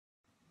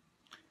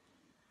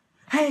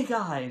Hey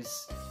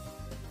guys!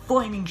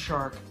 Flaming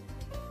Shark,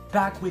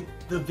 back with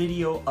the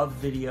video of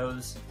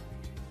videos.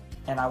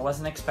 And I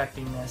wasn't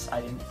expecting this.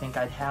 I didn't think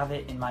I'd have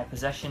it in my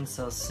possession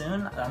so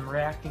soon. I'm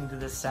reacting to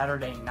this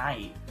Saturday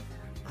night.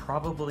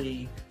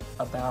 Probably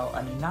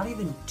about, not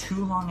even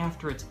too long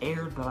after it's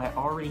aired, but I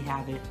already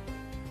have it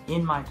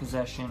in my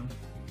possession.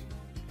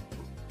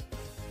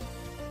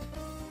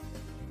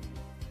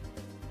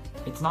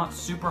 It's not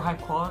super high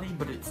quality,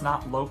 but it's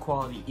not low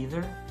quality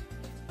either.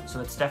 So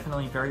it's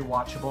definitely very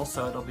watchable,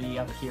 so it'll be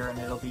up here and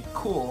it'll be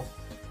cool.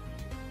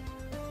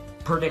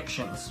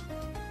 Predictions.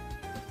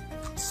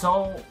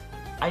 So,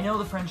 I know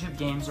the friendship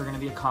games are going to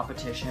be a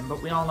competition,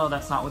 but we all know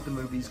that's not what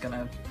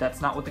the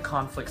that's not what the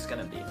conflict's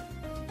gonna be.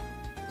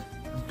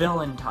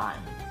 Villain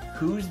time.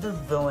 Who's the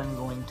villain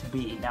going to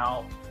be?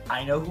 Now,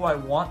 I know who I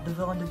want the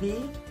villain to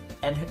be,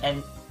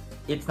 and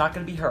it's not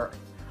gonna be her.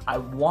 I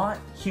want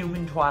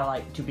human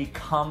Twilight to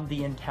become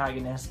the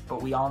antagonist,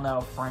 but we all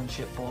know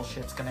friendship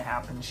bullshit's gonna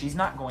happen. She's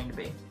not going to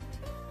be.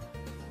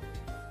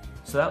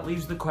 So that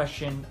leaves the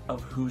question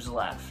of who's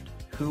left.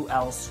 Who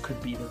else could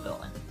be the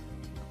villain?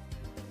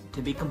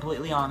 To be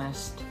completely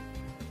honest,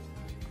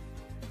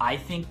 I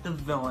think the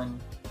villain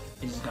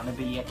is gonna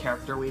be a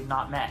character we've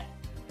not met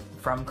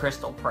from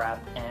Crystal Prep,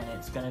 and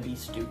it's gonna be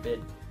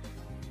stupid.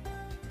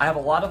 I have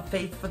a lot of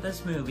faith for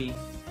this movie,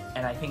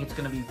 and I think it's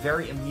gonna be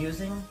very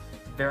amusing,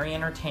 very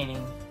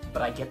entertaining,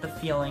 but I get the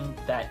feeling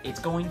that it's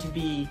going to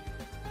be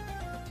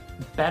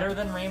better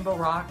than Rainbow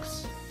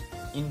Rocks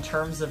in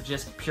terms of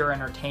just pure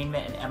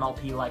entertainment and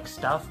MLP-like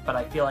stuff, but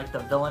I feel like the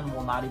villain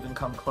will not even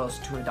come close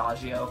to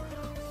Adagio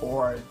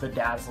or the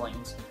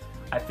Dazzlings.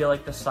 I feel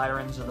like the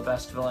Sirens are the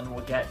best villain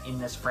we'll get in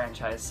this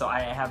franchise, so I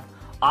have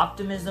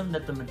optimism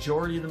that the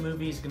majority of the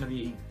movie is going to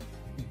be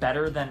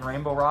better than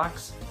Rainbow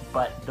Rocks,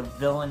 but the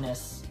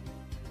villainous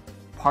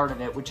part of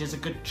it, which is a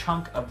good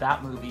chunk of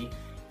that movie,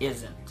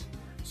 isn't.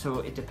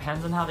 So it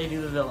depends on how they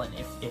do the villain.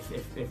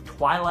 If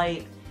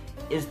Twilight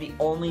is the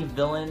only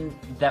villain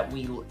that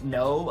we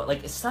know,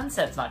 like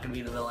Sunset's not going to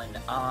be the villain.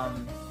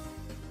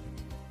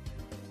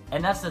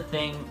 And that's the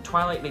thing,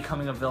 Twilight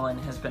becoming a villain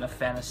has been a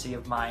fantasy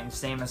of mine,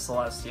 same as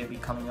Celestia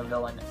becoming a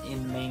villain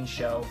in the main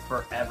show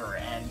forever.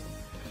 And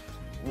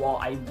while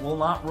I will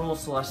not rule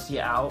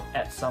Celestia out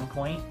at some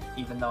point,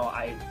 even though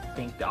I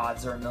think the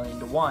odds are 1,000,000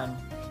 to 1,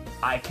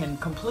 I can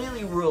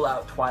completely rule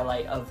out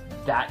Twilight of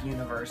that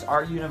universe.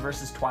 Our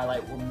universe's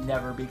Twilight will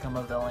never become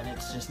a villain.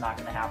 It's just not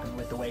going to happen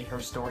with the way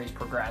her story's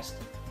progressed.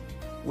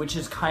 Which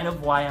is kind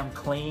of why I'm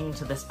clinging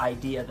to this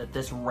idea that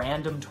this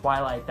random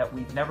Twilight that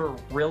we've never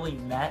really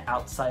met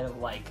outside of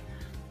like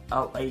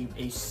a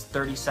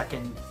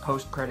 30-second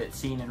post-credit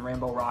scene in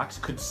Rainbow Rocks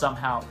could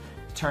somehow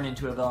turn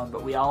into a villain.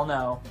 But we all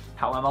know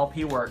how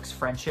MLP works,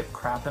 friendship,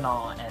 crap and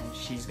all, and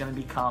she's going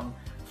to become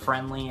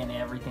friendly and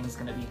everything's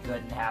going to be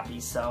good and happy.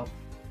 So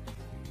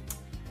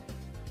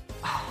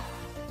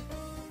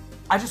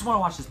I just want to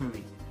watch this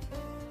movie.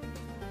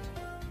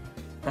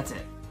 That's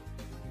it.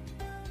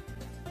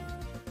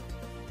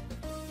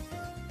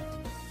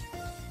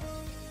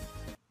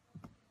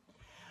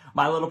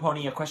 My Little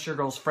Pony Equestria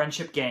Girls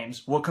Friendship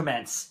Games will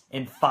commence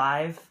in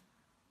 5,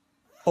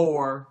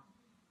 4,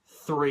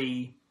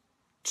 3,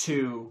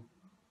 2,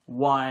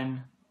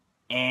 1,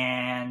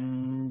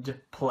 and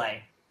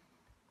play.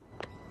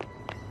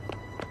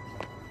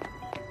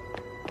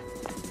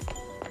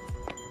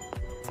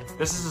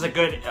 This is a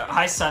good...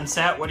 hi,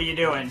 Sunset. What are you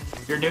doing?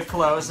 Your new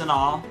clothes and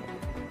all.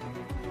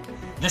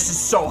 This is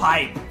so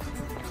hype.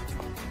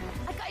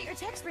 I got your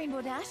text,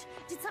 Rainbow Dash.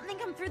 Did something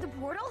come through the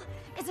portal?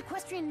 Is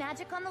equestrian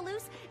magic on the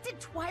loose? Did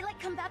Twilight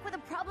come back with a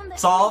problem that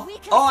solve? we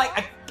can Oh,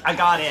 solve? I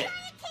got it.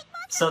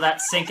 So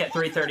that's sync at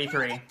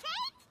 3:33. Not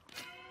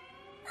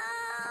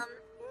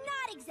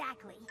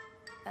exactly.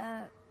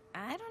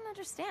 I don't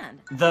understand.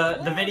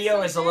 The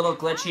video is a little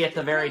glitchy at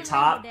the very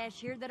top,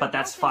 but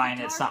that's fine.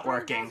 It's not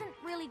working. Doesn't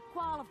really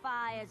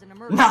qualify as an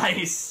emergency.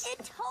 Nice. It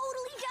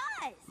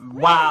totally does.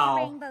 Wow.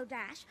 Rainbow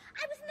Dash.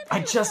 I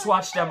just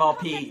watched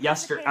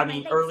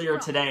MLP earlier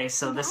today,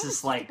 so this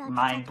is like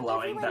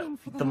mind-blowing that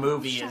the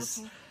movie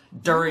is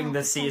during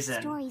the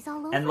season,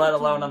 and let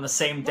alone on the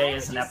same day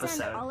as an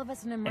episode.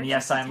 And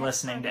yes, I'm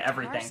listening to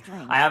everything.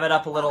 I have it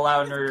up a little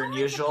louder than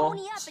usual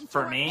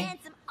for me.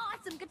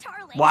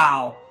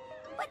 Wow.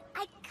 But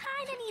I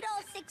kinda need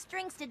all 6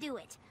 strings to do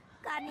it.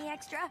 Got any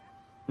extra?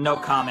 No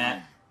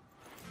comment.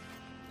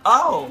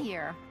 Oh!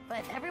 Here,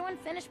 but everyone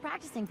finished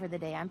practicing for the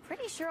day. I'm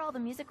pretty sure all the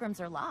music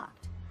rooms are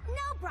locked.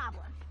 No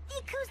problem. The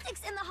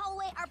acoustics in the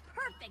hallway are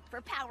perfect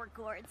for power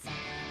chords.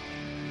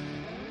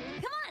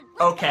 Come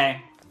on.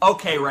 Okay.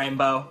 Okay,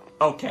 Rainbow.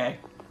 Okay.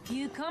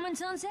 You coming,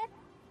 Sunset?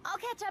 I'll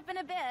catch up in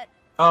a bit.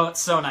 Oh,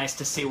 it's so nice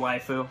to see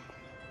waifu.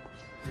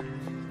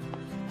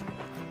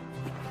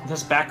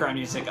 This background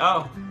music.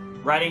 Oh,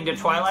 writing to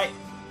Twilight?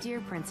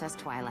 Dear Princess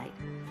Twilight,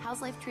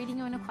 how's life treating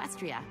you in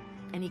Equestria?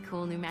 Any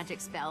cool new magic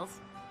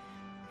spells?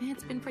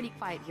 It's been pretty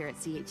quiet here at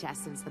CHS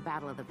since the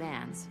Battle of the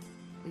Bands.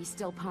 We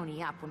still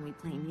pony up when we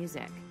play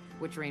music,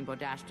 which Rainbow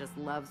Dash just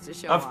loves to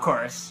show off. Of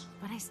course.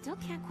 But I still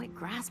can't quite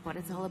grasp what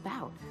it's all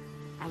about.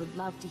 I would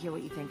love to hear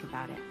what you think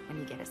about it when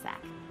you get a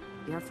sec.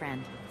 Your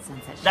friend,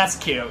 Sunset. That's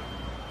cute.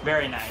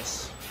 Very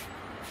nice.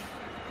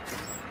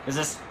 Is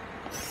this...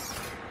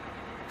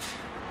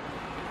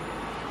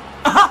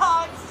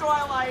 It's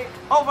Twilight!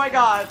 Oh my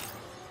god!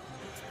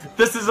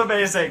 This is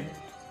amazing.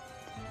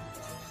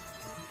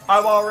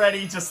 I'm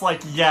already just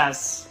like,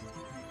 yes.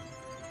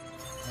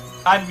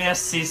 I miss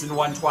Season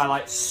 1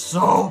 Twilight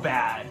so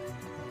bad.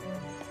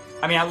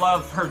 I mean, I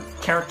love her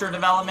character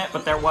development,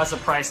 but there was a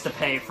price to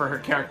pay for her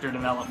character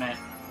development.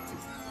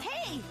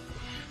 Hey!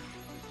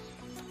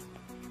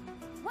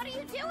 What are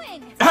you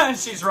doing?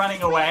 She's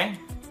running away.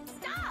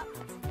 Stop!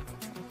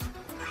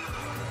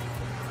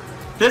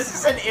 This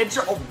is an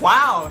intro. Oh,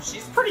 wow,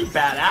 she's pretty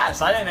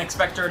badass. I didn't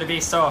expect her to be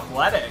so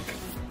athletic.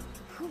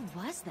 Who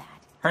was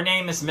that? Her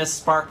name is Miss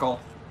Sparkle.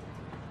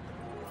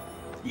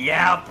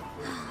 Yep.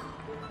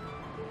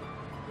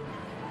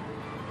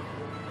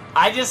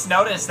 I just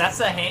noticed that's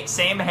the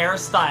same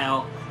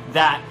hairstyle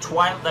that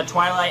the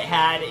Twilight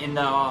had in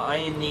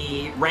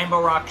the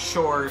Rainbow Rock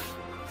short,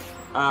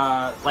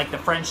 like the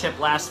friendship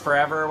lasts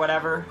forever or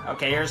whatever.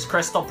 Okay, here's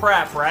Crystal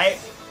Prep, right?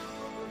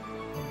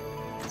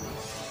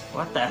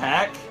 What the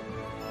heck?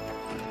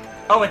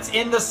 Oh, it's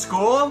in the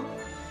school?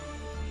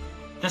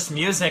 This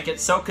music,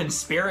 it's so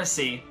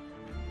conspiracy.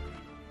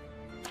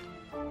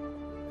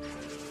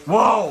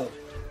 Whoa!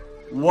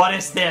 What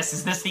is this?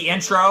 Is this the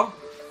intro?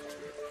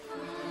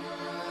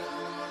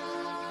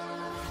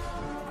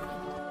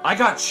 I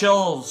got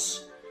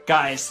chills.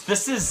 Guys,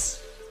 this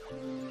is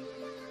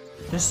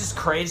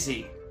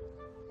crazy.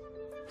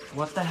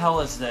 What the hell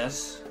is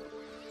this?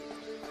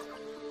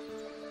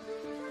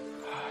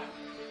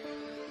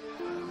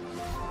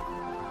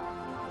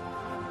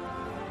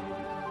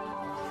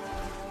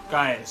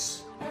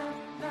 Guys.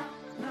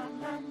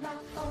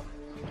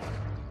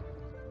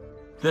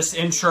 This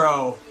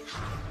intro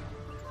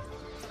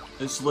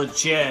is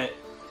legit.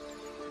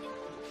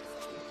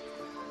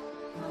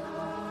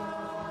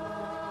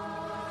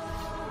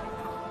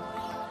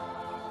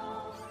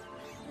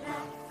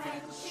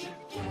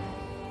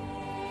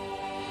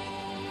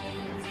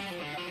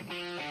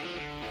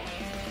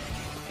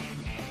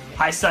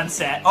 Hi,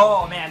 Sunset.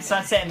 Oh, man,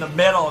 Sunset in the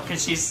middle,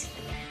 because she's...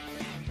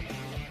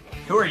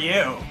 Who are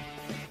you?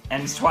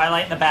 And it's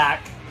Twilight in the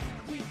back.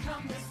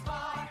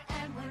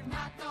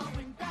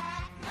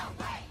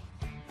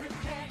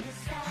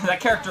 That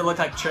character looked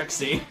like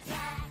Trixie.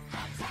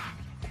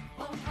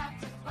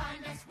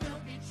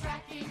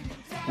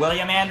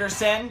 William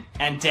Anderson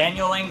and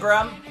Daniel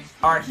Ingram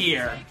are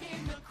here.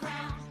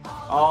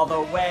 All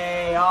the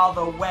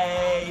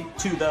way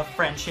to the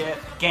friendship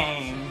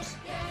games.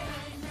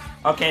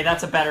 Okay,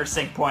 that's a better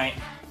sync point.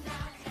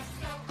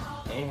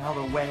 Hey, all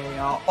the way,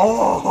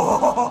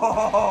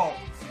 Oh!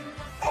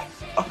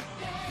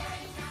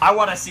 I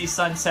want to see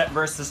Sunset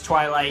versus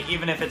Twilight,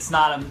 even if it's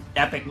not an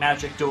epic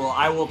magic duel.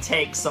 I will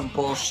take some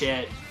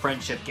bullshit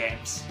friendship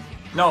games.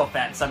 No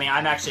offense. I mean,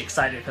 I'm actually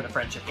excited for the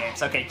friendship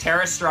games. Okay,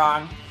 Tara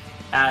Strong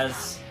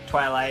as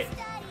Twilight.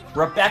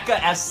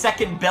 Rebecca as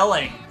second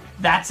billing.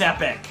 That's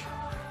epic.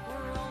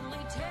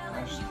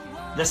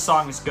 This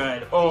song is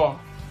good. Oh,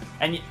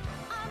 and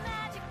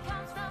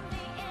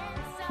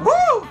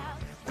woo!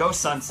 Go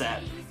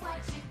Sunset.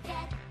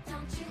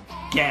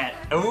 Get.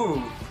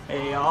 Ooh.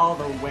 Hey, all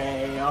the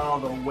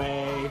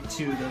way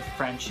to the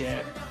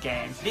friendship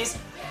games.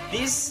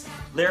 These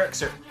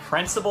lyrics are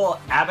Principal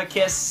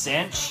Abacus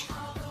Cinch.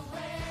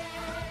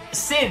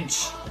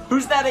 Cinch.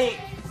 Who's that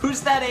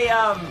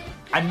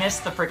I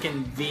missed the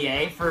frickin'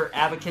 VA for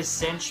Abacus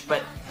Cinch,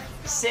 but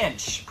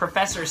Cinch,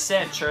 Professor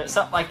Cinch, or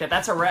something like that.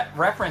 That's a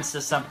reference to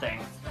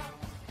something.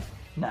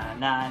 Nah,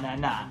 nah, nah,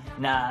 nah,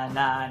 nah,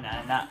 nah,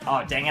 nah, nah.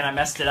 Oh, dang it, I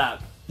messed it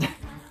up.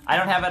 I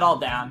don't have it all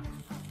down.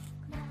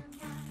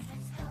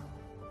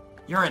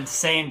 You're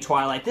insane,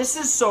 Twilight. This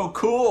is so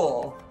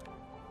cool.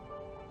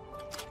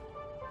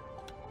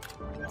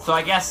 So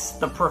I guess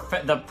the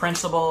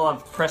principal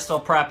of Crystal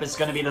Prep is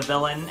going to be the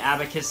villain,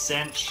 Abacus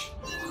Cinch.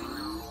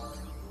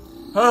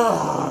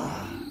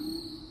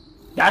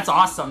 That's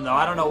awesome, though.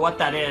 I don't know what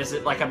that is. Is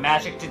it like a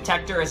magic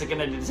detector? Is it going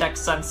to detect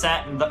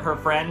Sunset and her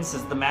friends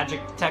as the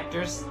magic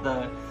detectors?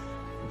 The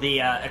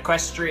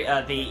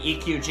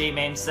EQG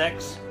main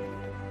 6?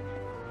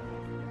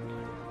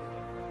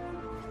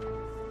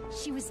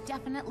 She was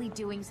definitely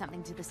doing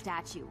something to the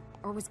statue,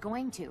 or was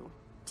going to.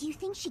 Do you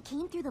think she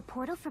came through the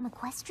portal from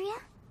Equestria?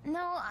 No,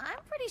 I'm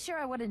pretty sure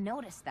I would have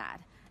noticed that.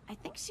 I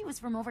think she was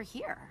from over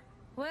here.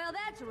 Well,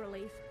 that's a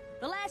relief.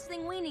 The last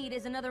thing we need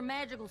is another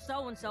magical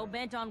so-and-so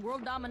bent on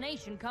world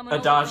domination coming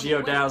Adagio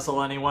over from the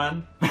Dazzle,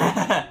 anyone?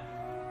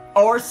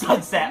 Or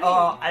Sunset.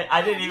 Oh,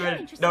 I didn't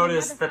even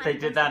notice that they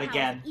did that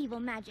again. Evil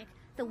magic.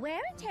 The wear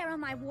and tear on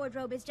my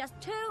wardrobe is just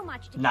too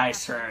much to keep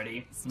Nice, up.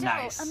 Rarity. Still,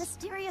 Nice. a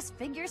mysterious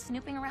figure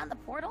snooping around the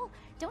portal?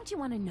 Don't you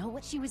want to know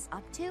what she was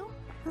up to?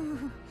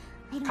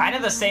 Kind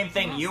of the same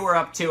thing you were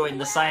up to in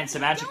the Science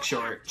and Magic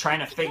short, trying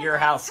to figure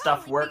how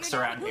stuff works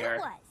around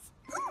here.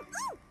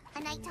 A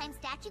nighttime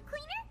statue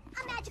cleaner?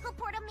 A magical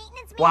portal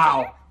maintenance Wow.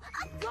 maintainer?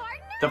 A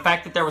gardener? The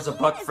fact that there was a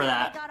book for I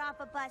that. got off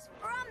a bus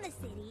from the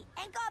city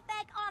and got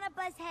back on a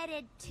bus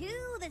headed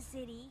to the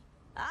city.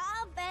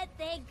 I'll bet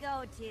they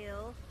go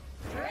to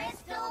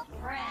Crystal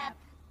Prep.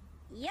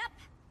 Yep.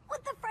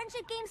 With the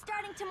friendship game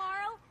starting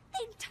tomorrow,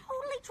 they'd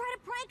totally try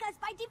to prank us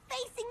by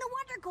defacing the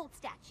Wonder Gold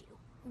statue.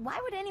 Why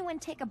would anyone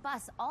take a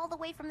bus all the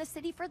way from the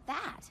city for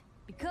that?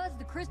 Because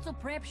the Crystal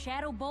Prep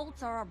Shadow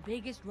Bolts are our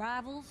biggest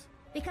rivals.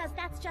 Because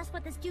that's just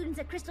what the students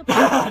at Crystal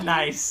Prep do.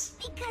 Nice.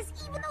 Because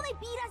even though they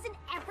beat us in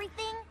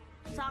everything,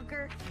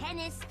 soccer,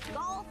 tennis,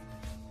 golf,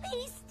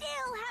 they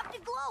still have to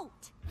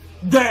gloat.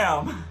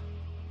 Damn.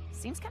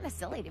 Seems kind of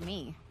silly to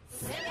me.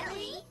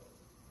 Silly?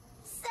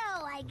 So,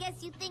 I guess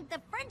you think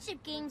the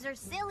friendship games are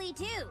silly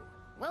too.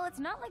 Well, it's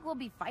not like we'll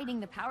be fighting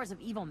the powers of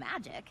evil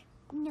magic.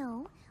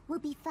 No, we'll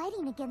be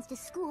fighting against a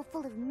school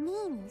full of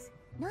meanies.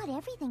 Not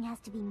everything has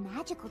to be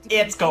magical to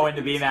It's going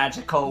to be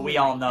magical. We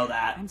all know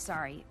that. I'm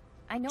sorry.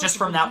 I know Just it's a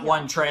from big that deal.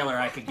 one trailer,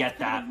 I could get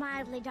Put it that.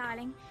 mildly,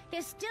 darling.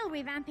 They're still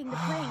revamping the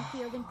playing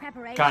field in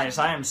preparation. Guys,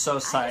 I am so I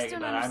just psyched don't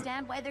that I'm...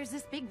 understand why there's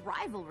this big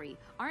rivalry.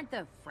 Aren't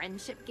the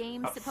friendship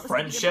games A supposed to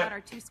friendship? be about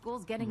our two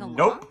schools getting along?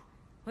 Nope.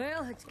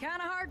 Well, it's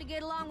kind of hard to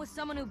get along with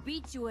someone who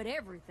beats you at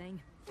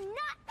everything.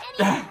 Not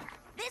anymore.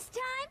 This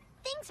time,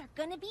 things are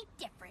gonna be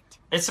different.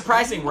 It's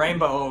surprising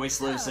Rainbow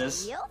always Oh,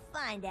 loses. you'll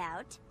find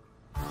out.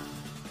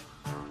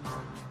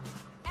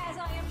 As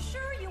I am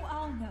sure you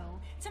all know,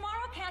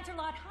 tomorrow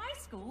Canterlot High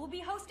School will be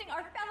hosting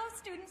our fellow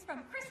students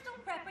from Crystal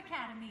Prep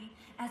Academy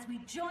as we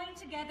join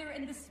together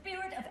in the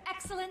spirit of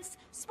excellence,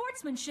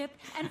 sportsmanship,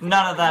 and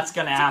None of that's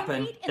gonna to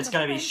happen. compete in It's the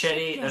gonna be friendship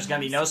shitty. There's gonna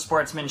be games. no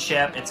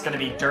sportsmanship. It's gonna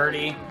be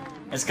dirty.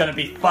 It's gonna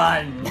be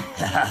fun.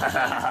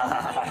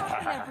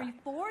 Every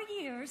 4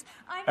 years,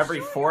 I'm Every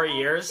sure 4 you're all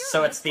years? So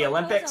curious it's the what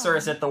Olympics goes or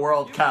is on. it the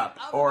World Cup?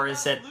 Or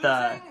is it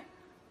the...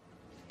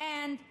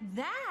 And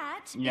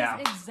that Yeah,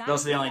 is exactly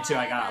those are the only two I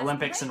why got, asked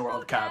Olympics and Rainbow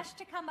World Cup. Dash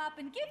to come up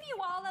and give you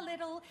all a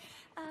little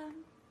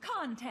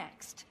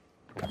context.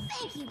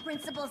 Thank you,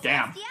 Principal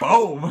Damn. Celestia.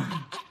 Boom.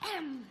 I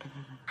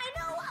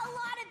know a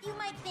lot of you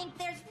might think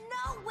there's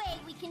no way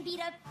we can beat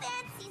a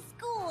fancy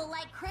school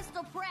like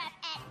Crystal Prep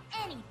at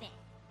anything.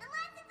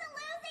 Unless it's a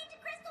losing to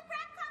Crystal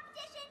Prep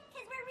competition,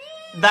 because we're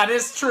really... That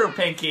is true,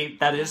 Pinky.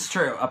 That is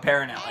true,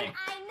 apparently. And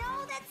I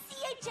know that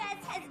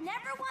CHS has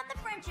never won the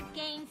friendship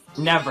games.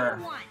 Never.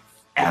 Even once.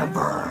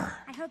 Ever.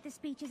 I hope the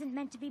speech isn't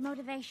meant to be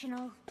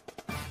motivational.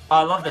 Oh,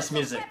 I love this Crystal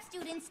music. Prep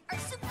students are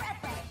super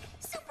athletic,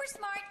 super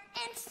smart,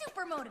 and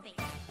super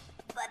motivated.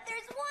 But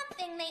there's one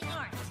thing they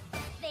aren't.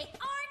 They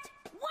aren't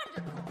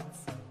Wonder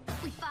Goals.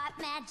 We fought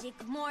magic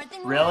more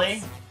than Really?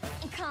 once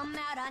and come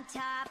out on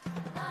top.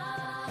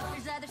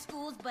 There's other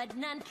schools, but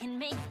none can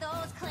make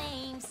those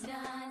claims.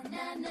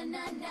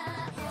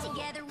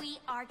 Together we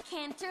are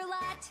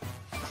Canterlot.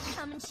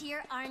 Come and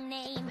cheer our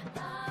name.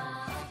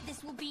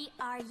 This will be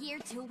our year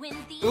to win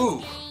these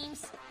Ooh.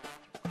 games.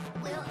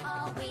 We'll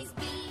always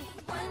be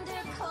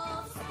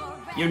Wondercoals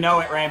forever. You know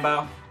it,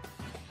 Rainbow.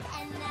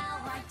 And now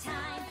our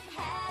time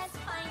has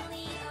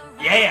finally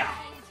arrived. Yeah.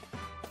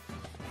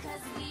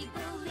 'Cause we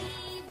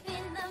believe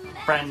in the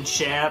magic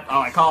Friendship. Oh,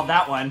 I called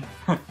that one.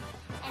 and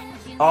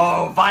you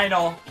Oh,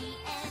 Vinyl. the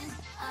end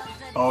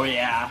of the Oh,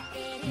 yeah.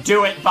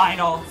 Do it,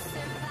 Vinyl.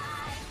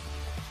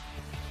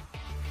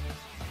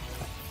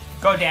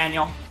 Go,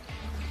 Daniel.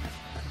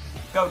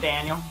 Go,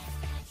 Daniel.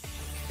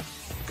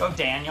 Go,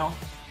 Daniel.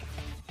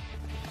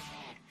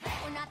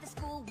 We're not the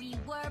school we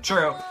were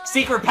True. before.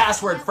 Secret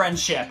password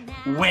friendship.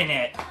 Win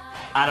it.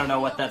 I don't know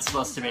what that's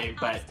supposed to be,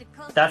 but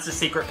that's a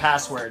secret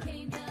password.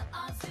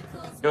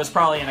 It was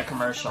probably in a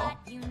commercial.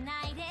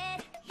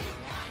 United,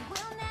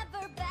 we'll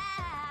never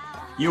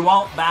bow. You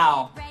won't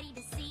bow. Ready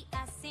to see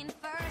us in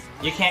first.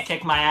 You can't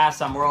kick my ass.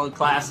 I'm world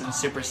class in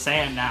Super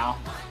Saiyan now.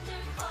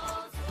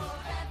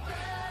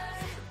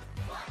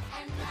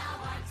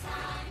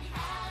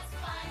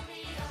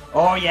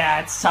 Oh yeah,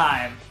 it's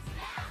time.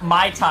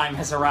 My time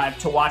has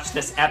arrived to watch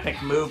this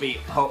epic movie,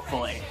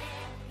 hopefully.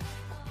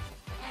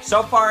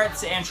 So far,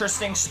 it's an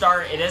interesting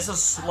start. It is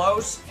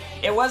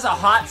a it was a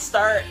hot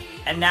start,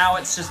 and now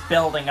it's just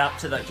building up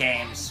to the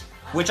games,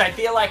 which I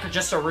feel like are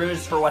just a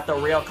ruse for what the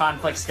real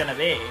conflict's gonna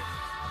be.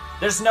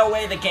 There's no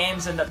way the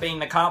games end up being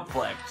the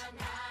conflict.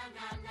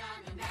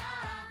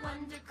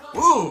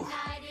 Ooh!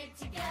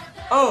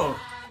 Oh!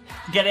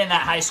 Get in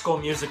that High School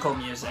Musical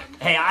music.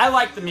 Hey, I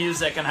like the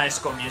music in High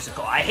School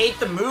Musical. I hate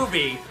the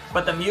movie,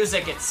 but the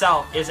music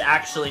itself is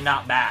actually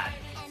not bad.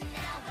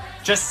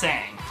 Just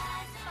saying.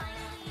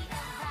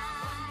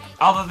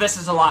 Although this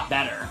is a lot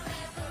better.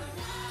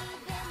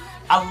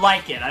 I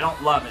like it. I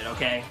don't love it,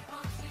 okay?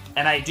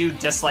 And I do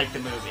dislike the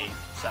movie,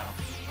 so.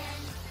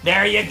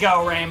 There you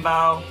go,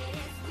 Rainbow.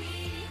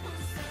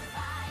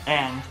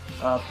 End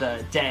of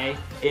the day.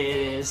 It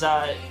is,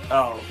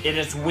 it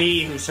is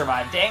we who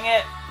survived. Dang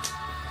it.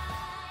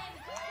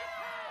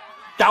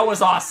 That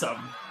was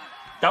awesome.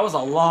 That was a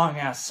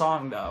long-ass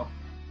song, though.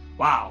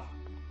 Wow.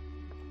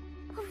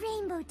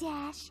 Rainbow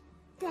Dash,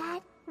 that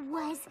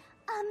was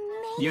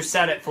amazing. You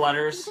said it,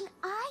 Flutters. Even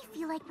I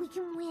feel like we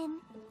can win.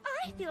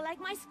 I feel like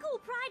my school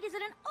pride is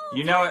at an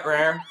You know it,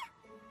 Rare.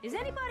 Is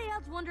anybody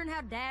else wondering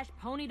how Dash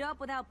ponied up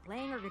without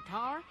playing her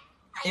guitar?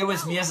 It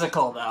was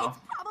musical, though. It's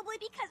probably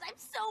because I'm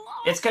so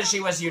awesome. It's because she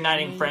was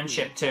uniting Maybe.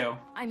 friendship, too.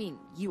 I mean,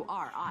 you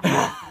are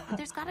awesome. But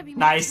there's gotta be more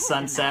Nice to it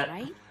than sunset. that,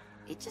 right?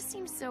 It just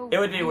seems so... It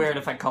would be weird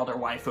if I called her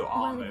waifu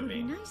all Well, it would movie.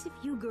 be nice if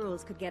you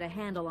girls could get a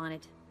handle on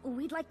it.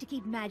 We'd like to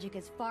keep magic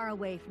as far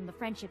away from the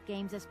friendship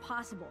games as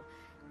possible.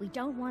 We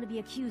don't want to be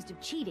accused of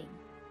cheating.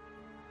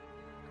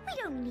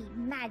 We don't need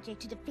magic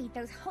to defeat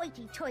those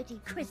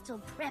hoity-toity crystal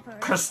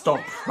preppers. Crystal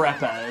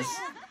preppers.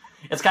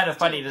 It's kind of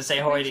funny to say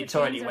Friendship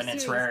hoity-toity games are when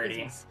it's serious rarity.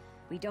 business.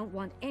 We don't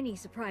want any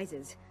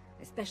surprises,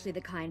 especially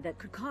the kind that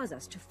could cause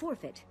us to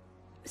forfeit.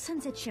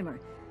 Sunset Shimmer,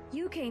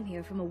 you came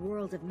here from a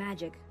world of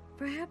magic.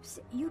 Perhaps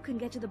you can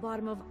get to the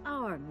bottom of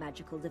our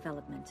magical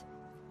development.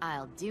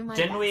 I'll do my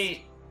Didn't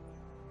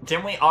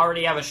best. we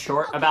already have a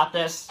short about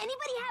this?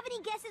 Anybody have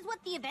any guesses what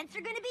the events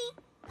are gonna be?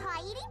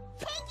 Pie eating?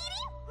 Cake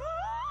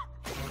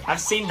eating? I've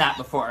seen that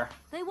before.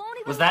 They won't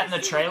even Was that in let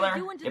the us see what they're trailer?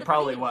 doing to It the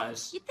probably field.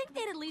 was. You'd think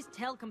they'd at least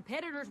tell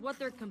competitors what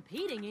they're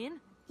competing in.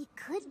 It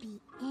could be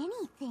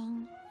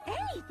anything.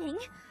 Anything?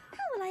 How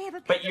will I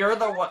ever? But you're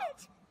the one.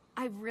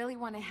 I really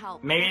want to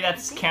help. Maybe I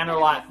that's think I'm gonna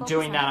Canterlot focus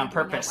doing that on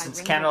figuring out purpose. why Since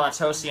Rainbow Canterlot's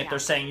Dash hosting it, comes they're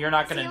out. saying you're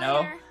not See gonna you know.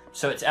 later.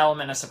 So it's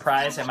element of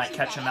surprise. It might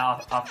catch him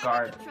off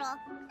guard. Control.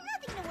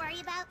 Nothing to worry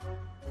about.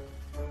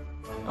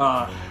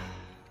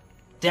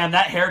 Damn,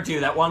 that hairdo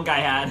that one guy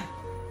had.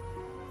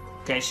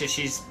 Okay, so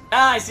she's...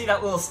 I see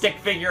that little stick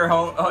figure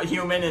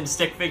human and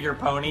stick figure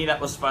pony. That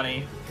was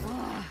funny.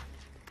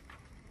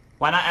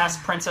 Why not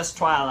ask Princess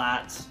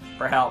Twilight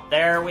for help?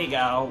 There we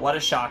go. What a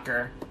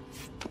shocker.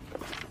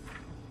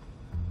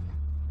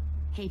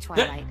 Hey,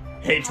 Twilight. Hey,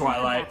 Haven't heard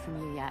Twilight. back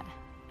from you yet.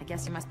 I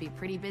guess you must be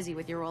pretty busy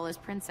with your role as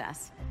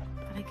princess.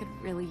 But I could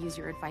really use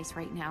your advice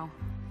right now.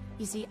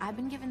 You see, I've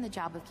been given the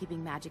job of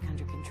keeping magic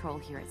under control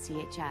here at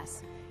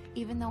CHS,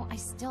 even though I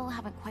still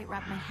haven't quite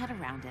wrapped my head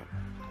around it.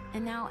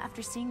 And now,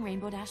 after seeing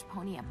Rainbow Dash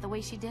pony up the way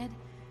she did,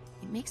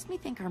 it makes me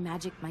think our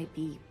magic might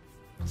be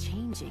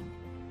changing.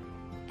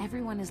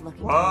 Everyone is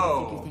looking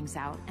Whoa. to figure things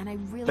out, and I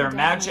really Their don't wanna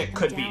magic let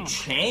could them be down.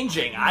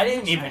 changing. I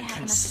didn't Wish even had enough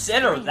consider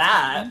experience with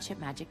that. friendship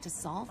magic to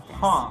solve this.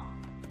 Huh.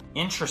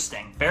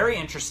 Interesting. Very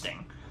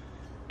interesting.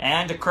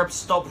 And to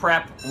Crystal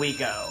Prep we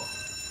go.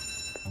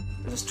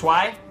 Is this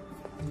Twi?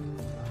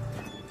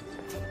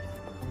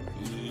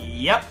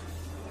 Yep.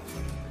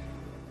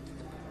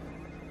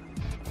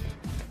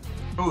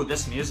 Ooh,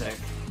 this music.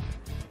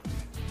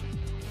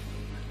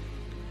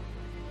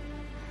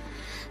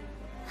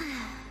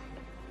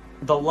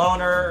 The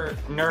loner,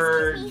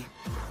 nerd,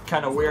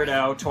 kind of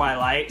weirdo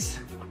Twilight.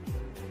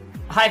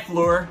 Hi,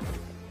 Fleur.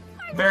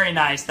 Very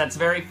nice. That's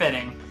very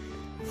fitting.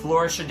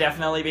 Fleur should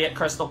definitely be at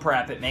Crystal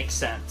Prep. It makes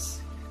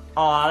sense.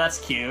 Aw, that's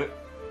cute.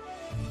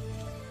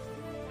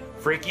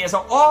 Freaky as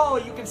a...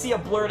 Oh, you can see a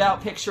blurred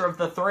out picture of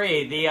the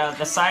three.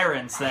 The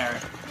sirens there.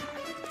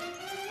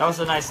 That was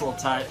a nice little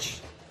touch.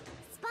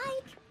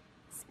 Spike!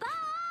 Spike!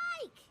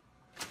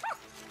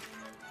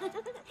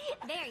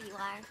 There you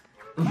are.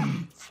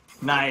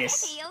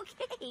 Nice. Hey,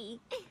 okay.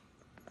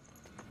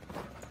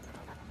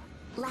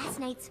 Last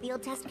night's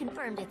field test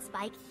confirmed it,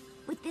 Spike.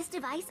 With this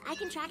device, I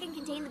can track and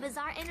contain the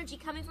bizarre energy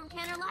coming from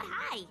Canterlot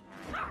High.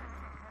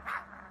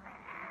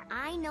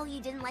 I know you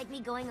didn't like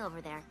me going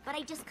over there, but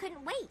I just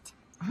couldn't wait.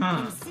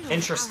 And soon,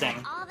 Interesting.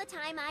 I'll have all the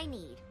time I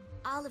need.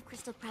 All of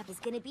Crystal Prep is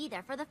gonna be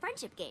there for the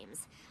friendship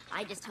games.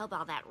 I just hope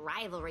all that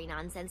rivalry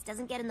nonsense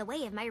doesn't get in the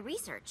way of my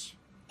research.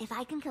 If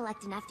I can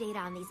collect enough data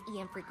on these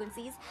EM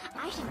frequencies,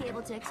 I should be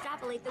able to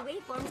extrapolate the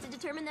waveforms to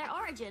determine their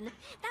origin.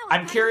 That would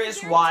I'm curious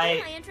practically why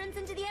guarantee my entrance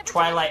into the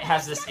Twilight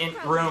has this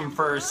room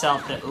for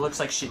herself that it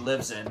looks like she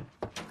lives in.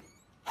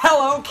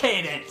 Hello,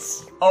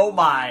 Cadence! Oh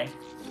my.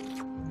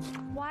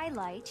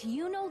 Twilight,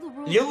 you know the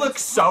rules. You look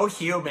so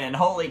human.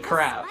 Holy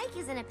crap. Spike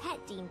isn't a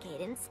pet, Dean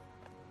Cadence.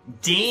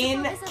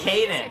 Dean Focus on the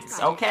Cadence. research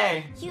project.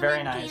 Okay.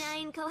 Very nice.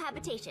 Human-canine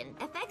cohabitation.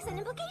 Effects and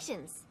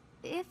implications.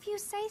 If you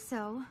say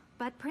so,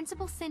 but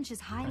Principal Cinch is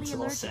highly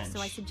Principal allergic, Cinch.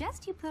 so I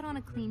suggest you put on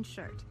a clean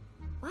shirt.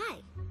 Why?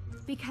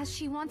 Because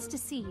she wants to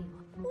see you.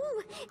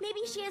 Ooh,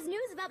 maybe she has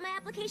news about my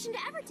application to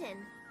Everton.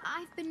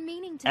 I've been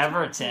meaning to talk to you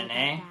Everton, about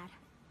eh?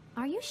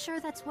 that. Are you sure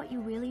that's what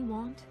you really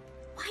want?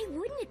 Why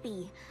wouldn't it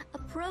be? A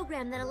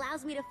program that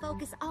allows me to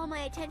focus all my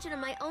attention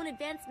on my own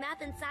advanced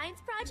math and science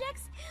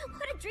projects?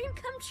 What a dream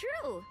come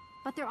true!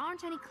 But there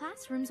aren't any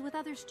classrooms with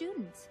other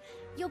students.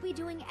 You'll be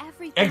doing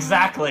everything.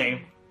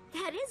 Exactly.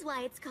 That is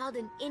why it's called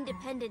an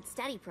independent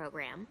study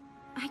program.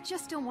 I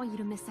just don't want you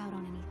to miss out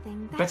on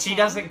anything. But that's she all.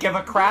 doesn't give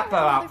a crap Being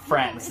around about other people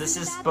friends. This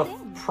isn't is a bad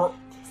thing.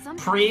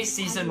 Sometimes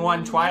pre-season having 1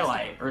 one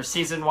Twilight. Or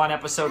season 1,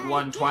 episode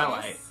 1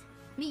 Twilight. Yes.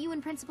 Meet you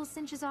in Principal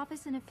Cinch's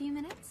office in a few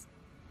minutes.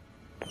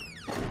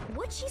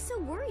 What's she so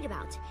worried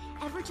about?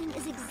 Everton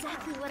is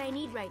exactly what I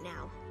need right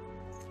now.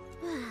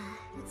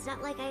 It's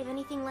not like I have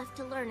anything left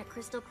to learn at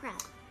Crystal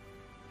Prep.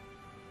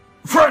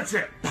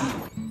 Friendship!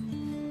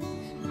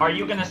 Are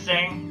you gonna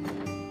sing?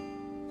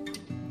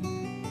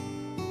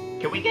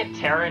 Can we get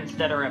Tara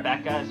instead of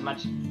Rebecca as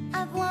much?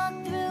 I've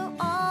walked through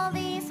all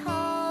these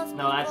halls.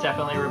 No, that's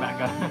definitely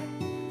Rebecca.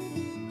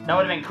 That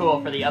would have been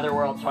cool for the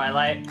Otherworld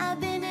Twilight. I've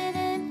been in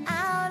and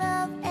out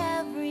of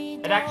every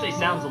And It actually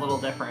sounds a little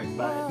different,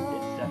 but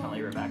it's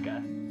definitely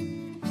Rebecca.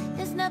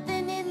 There's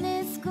nothing in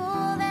this school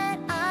that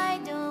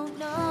I don't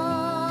know.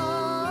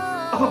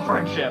 Oh,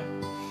 friendship.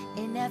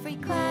 In every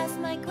class,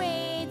 my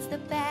grade's the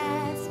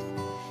best.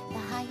 The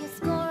highest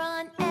score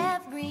on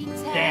every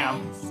test.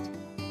 Damn.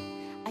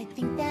 I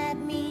think that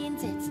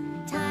means it's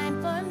time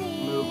for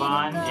me Move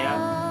on, to go.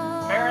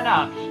 yeah. Fair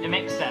enough. It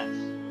makes sense.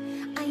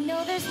 I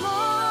know there's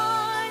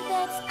more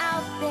that's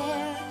out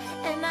there,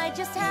 and I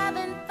just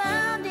haven't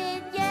found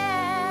it yet.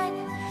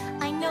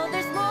 I know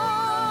there's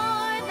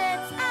more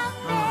that's out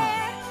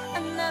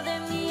there, another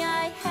me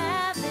I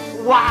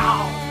haven't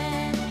Wow!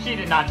 met. She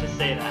did not just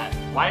say that.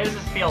 Why does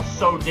this feel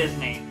so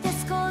Disney? The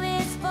school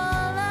is full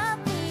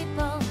of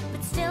people,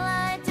 but still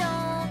I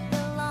don't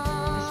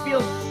belong.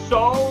 This feels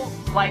so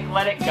like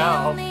Let It They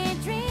Go. only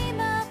dream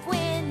of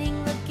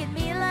winning, look at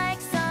me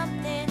like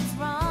something's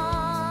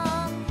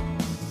wrong.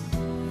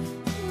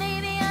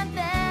 Maybe I'm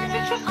better. Is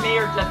it just me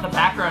or does the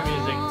background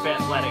music fit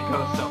Let It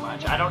Go so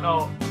much? I don't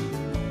know.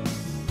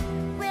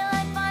 Will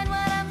I find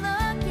what I'm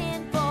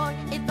looking for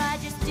if I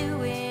just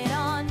do it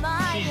on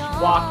my She's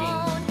own? walking.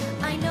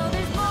 I know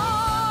there's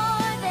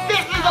more that's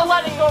This is a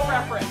Let It Go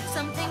reference!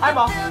 something I'm to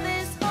off. fill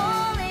this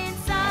hole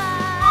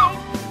inside.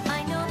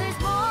 I know there's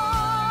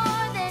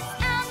more that's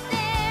out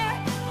there,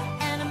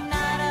 and I'm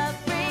not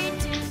afraid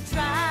to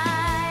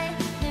try.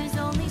 There's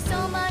only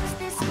so much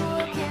this school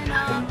can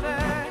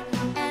offer,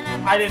 and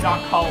I'm I did not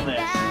saying call this.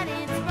 that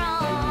it's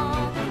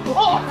wrong.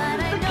 Oh, But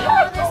I the know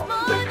crystal! there's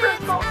more The that's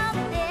crystal! out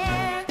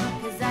there,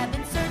 'cause I've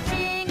been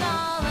searching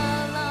all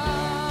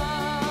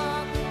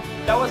along.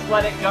 That was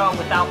Let It Go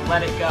without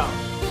Let It Go.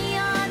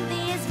 Beyond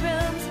these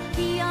rooms,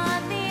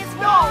 beyond these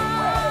No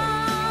way!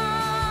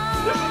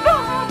 This is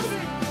not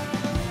happening!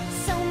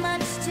 so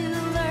much to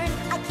learn,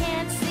 I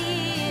can't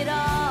see it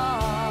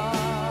all.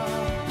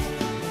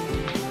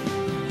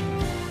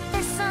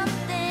 There's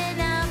something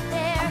out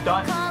there I'm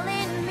done.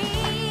 calling me.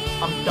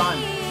 I'm done.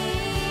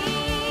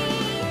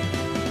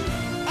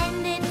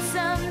 And it's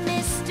a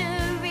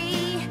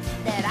mystery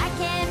that I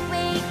can't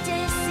wait to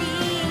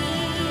see.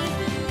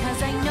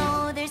 'Cause I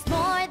know there's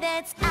more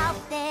that's out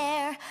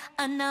there,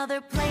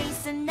 another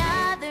place,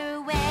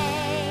 another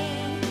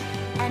way.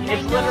 And I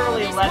It's know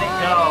literally there's Let It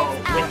more Go,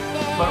 that's with, out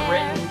there. but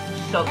written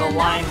so the And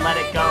line I'll Let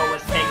It Go find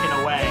was taken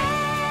away.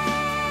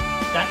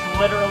 That's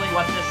literally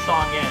what this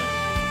song is.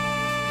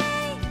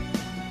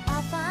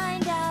 I'll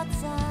find out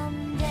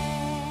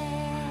someday.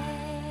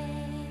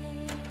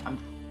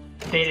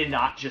 They did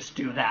not just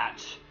do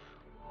that.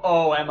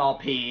 Oh,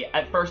 MLP.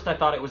 At first I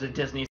thought it was a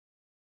Disney.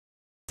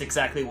 It's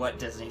exactly what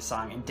Disney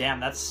song, and damn,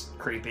 that's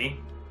creepy.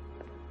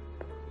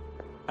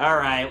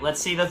 Alright,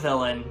 let's see the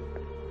villain.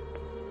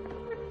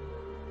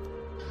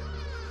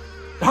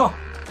 Oh!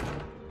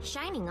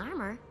 Shining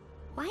armor?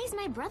 Why is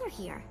my brother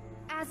here?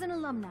 As an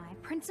alumni,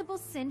 Principal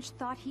Cinch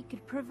thought he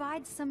could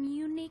provide some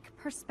unique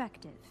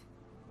perspective.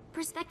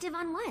 Perspective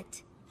on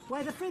what?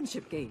 Why, the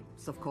friendship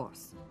games, of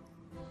course.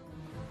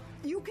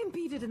 You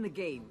competed in the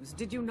games,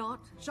 did you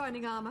not,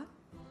 Shining Armor?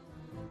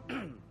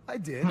 I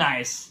did.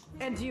 Nice.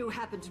 And do you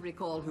happen to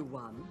recall who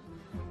won?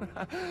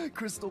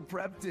 Crystal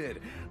Prep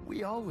did.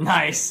 We always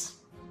Nice.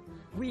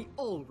 We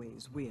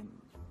always win.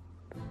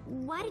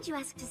 Why did you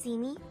ask to see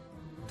me?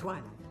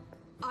 Twilight,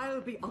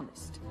 I'll be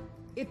honest.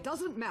 It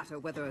doesn't matter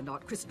whether or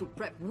not Crystal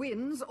Prep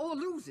wins or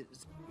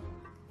loses.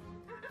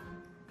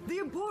 The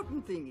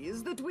important thing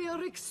is that we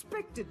are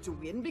expected to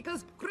win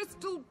because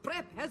Crystal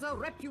Prep has a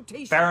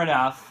reputation. Fair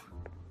enough.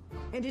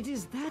 And it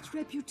is that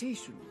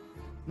reputation,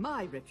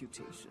 my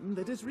reputation,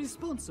 that is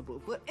responsible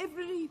for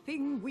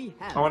everything we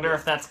have. I wonder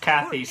if that's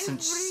Kathy, For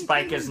since everything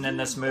Spike isn't in you've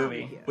this done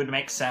movie. here. Would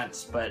make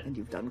sense, but And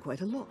you've done quite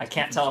a lot. I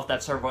can't tell if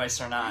that's her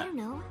voice or I not. don't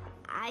know.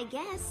 I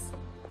guess.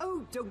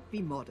 Oh, don't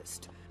be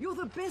modest. You're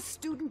the best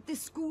student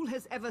this school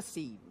has ever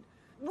seen.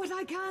 What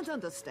I can't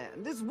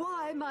understand is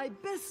why my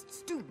best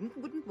student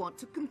wouldn't want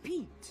to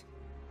compete.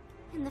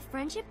 In the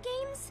friendship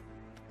games?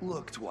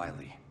 Look,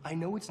 Twiley, I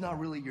know it's not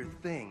really your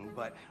thing,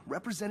 but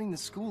representing the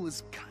school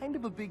is kind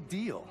of a big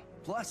deal.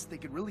 Plus, they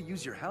could really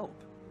use your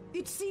help.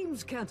 It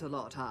seems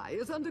Canterlot High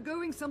is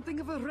undergoing something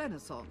of a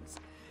renaissance.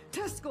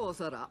 Test scores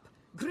are up,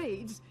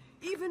 grades,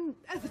 even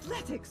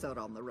athletics are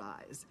on the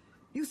rise.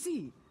 You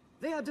see,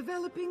 they are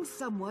developing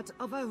somewhat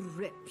of a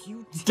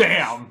reputation.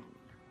 Damn!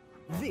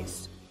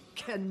 This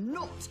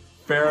cannot.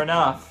 Fair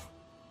enough.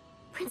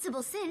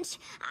 Principal Cinch,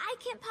 I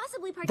can't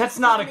possibly participate. That's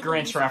not a in the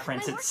Grinch games.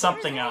 reference, My it's work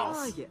something here is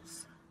Ah, else.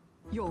 yes.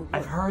 Your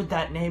I've work. heard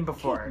that name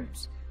before.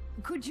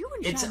 Could you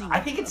and It's- Shining I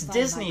think Armor it's find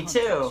my Disney, contact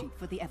too. sheet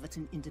for the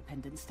Everton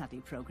Independent Study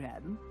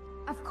Program?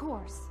 Of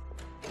course.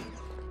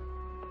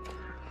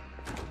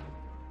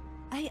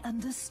 I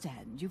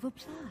understand you've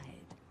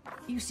applied.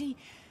 You see,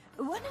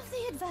 one of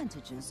the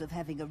advantages of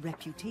having a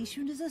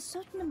reputation is a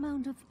certain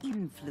amount of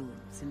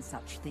influence in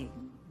such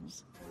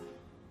things.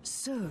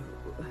 So,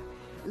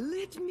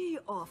 let me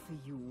offer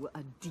you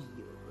a deal.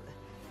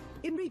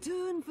 In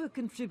return for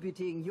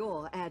contributing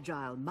your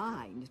agile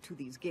mind to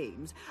these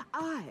games,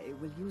 I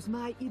will use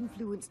my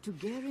influence to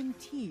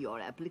guarantee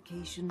your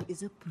application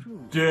is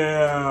approved.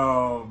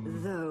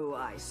 Damn. Though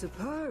I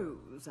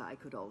suppose I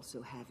could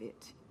also have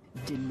it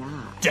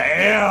denied.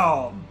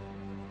 Damn.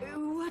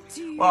 What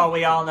do you... Well,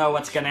 we all know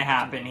what's gonna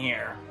happen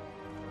here.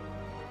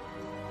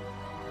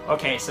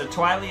 Okay, so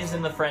Twilight is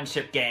in the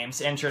friendship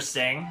games.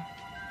 Interesting.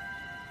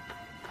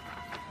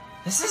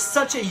 This is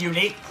such a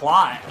unique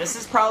plot. This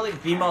is probably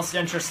the most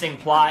interesting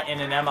plot in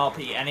an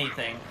MLP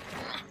anything.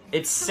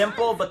 It's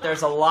simple, but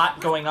there's a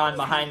lot going on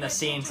behind the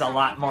scenes, a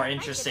lot more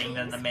interesting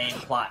than the main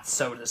plot,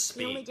 so to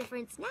The only speak.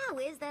 difference now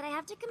is that I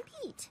have to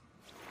compete.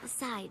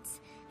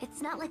 Besides,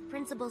 it's not like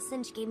Principal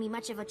Cinch gave me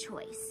much of a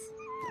choice.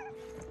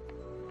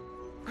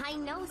 I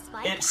know,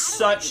 Spike. It's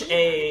such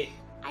a...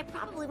 I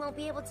probably won't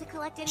be able to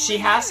collect any. She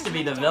has to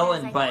be the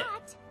villain, but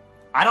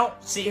I don't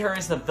see her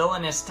as the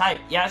villainous type.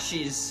 Yeah,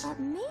 she's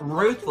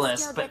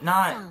ruthless, but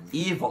not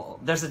evil.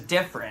 There's a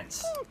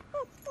difference.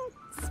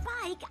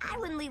 Spike, I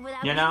wouldn't leave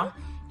without You know?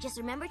 Just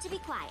remember to be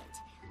quiet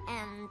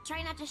and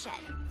try not to shed.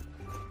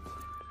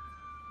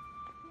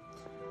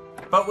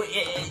 But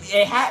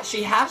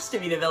she has to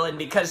be the villain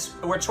because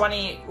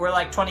we're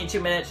like 22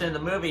 minutes into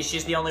the movie.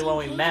 She's the only one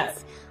we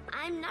met.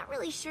 I'm not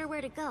really sure where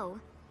to go.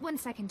 1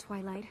 second,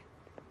 Twilight.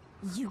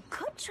 You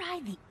could try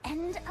the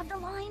end of the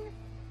line.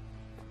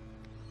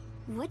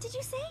 What did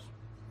you say?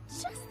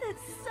 Just that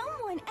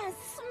someone as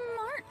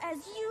smart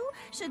as you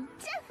should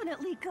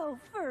definitely go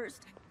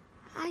first.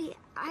 I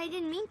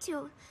didn't mean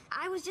to.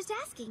 I was just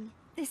asking.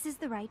 This is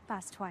the right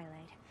bus,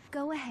 Twilight.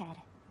 Go ahead.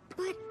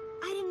 But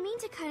I didn't mean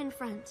to cut in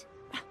front.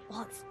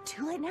 Well, it's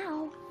too late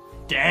now.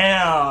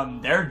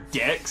 Damn, they're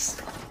dicks.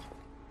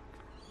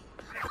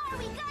 Are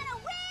we gonna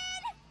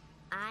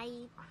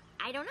win?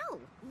 I don't know.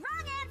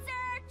 Wrong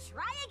answer.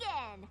 Try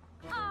again.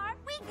 Are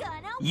we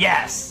gonna win?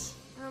 Yes.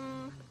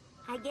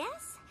 I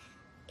guess.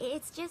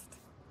 It's just,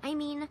 I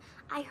mean,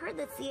 I heard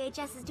that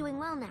CHS is doing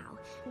well now,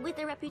 with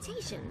their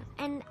reputation.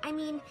 And, I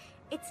mean,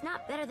 it's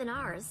not better than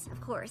ours, of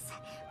course.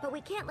 But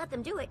we can't let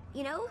them do it,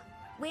 you know?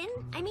 Win,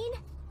 I mean,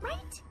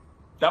 right?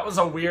 That was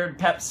a weird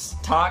Pep's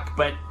talk,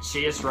 but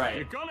she is right.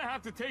 You're gonna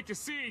have to take a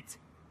seat.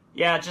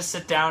 Yeah, just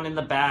sit down in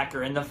the back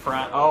or in the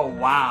front. Oh,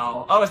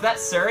 wow. Oh, is that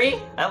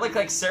Suri? That looked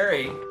like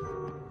Suri.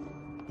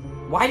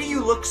 Why do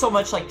you look so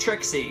much like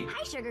Trixie?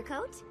 Hi,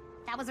 Sugarcoat.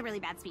 That was a really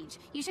bad speech.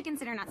 You should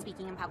consider not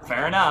speaking in public.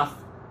 Fair enough.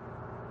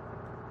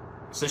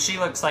 So she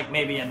looks like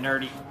maybe a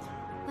nerdy...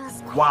 Well,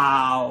 Spike,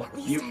 Wow, at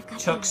least you I've got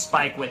took you.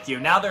 Spike with you.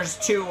 Now there's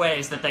 2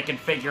 ways that they can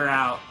figure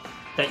out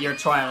that you're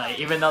Twilight,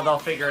 even though they'll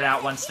figure it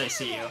out once they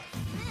see you.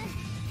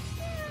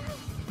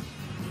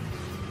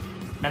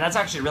 Man, that's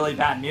actually really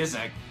bad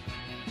music.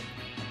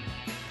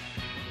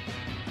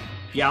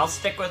 Yeah, I'll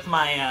stick with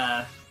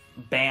my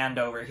band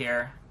over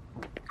here.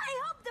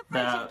 I hope the The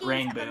Friendship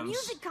rain Games have a booms.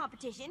 music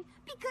competition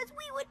because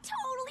we would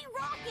totally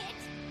rock it.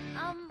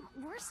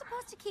 We're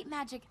supposed to keep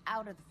magic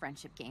out of the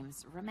friendship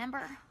games,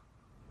 remember?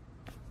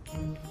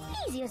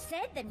 Easier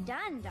said than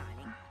done,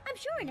 darling. I'm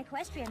sure in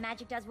Equestria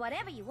magic does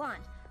whatever you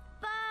want,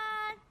 but...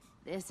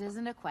 This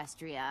isn't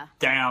Equestria.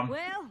 Damn.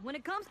 Well, when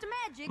it comes to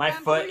magic, My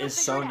I'm foot sure you'll is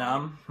so figure it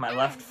out. numb. My And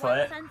left while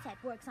foot. Sunset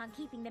works on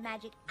keeping the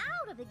magic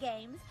out of the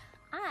games,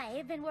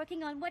 I've been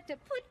working on what to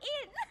put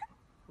in.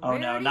 Oh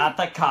no, Ready? not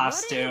the What are you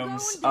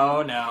costumes. going to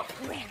Oh do? no.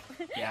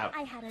 Well, Yep.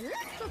 I had a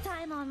little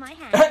time on my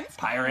hands.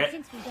 Pirate.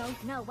 And since we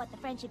don't know what the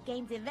Friendship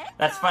Games event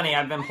That's funny,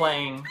 I've been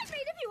playing... I made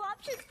a few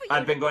options for you.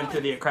 I've been going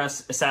through the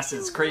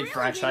Assassin's Creed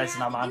franchise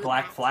and I'm on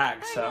Black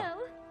Flag, so...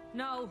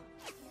 No,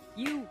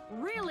 you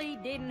really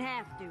didn't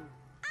have to.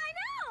 I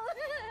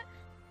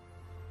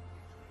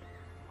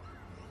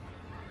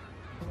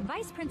know!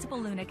 Vice Principal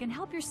Luna can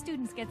help your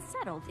students get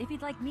settled if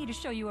you'd like me to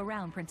show you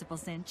around, Principal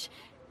Cinch.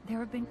 There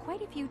have been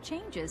quite a few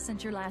changes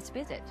since your last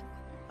visit.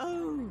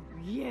 Oh,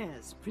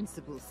 yes,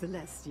 Principal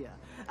Celestia.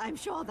 I'm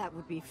sure that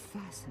would be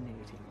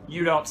fascinating.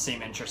 You don't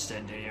seem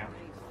interested, do you?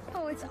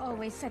 Oh, it's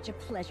always such a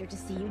pleasure to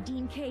see you,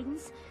 Dean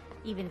Cadence,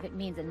 even if it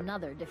means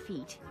another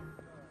defeat.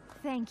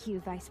 Thank you,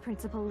 Vice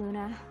Principal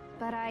Luna.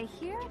 But I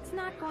hear it's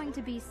not going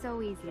to be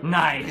so easy.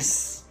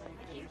 Nice.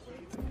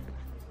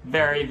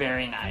 Very,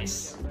 very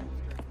nice.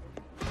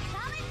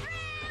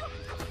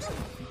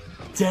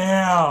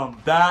 Damn,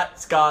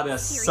 that's gotta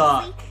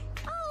suck.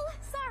 Oh,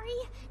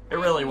 sorry. It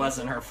really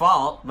wasn't her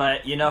fault,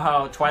 but you know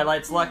how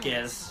Twilight's luck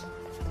is.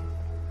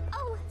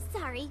 Oh,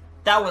 sorry.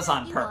 That was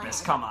on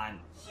purpose, come on.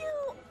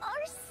 You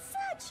are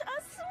such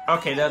a sweet...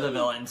 Okay, they're the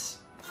villains.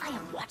 I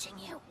am watching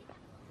you.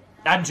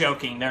 I'm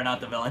joking, they're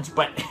not the villains,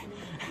 but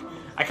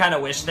I kind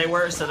of wish they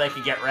were so they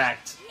could get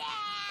wrecked.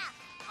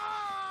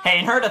 Hey,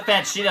 in her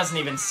defense, she doesn't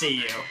even see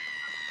you.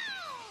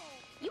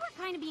 You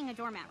are kind of being a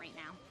doormat right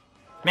now.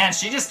 Man,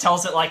 she just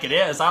tells it like it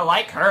is. I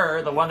like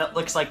her, the one that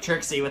looks like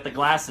Trixie with the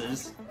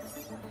glasses.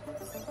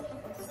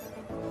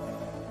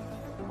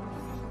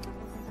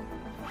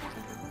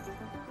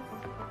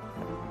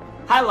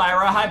 Hi,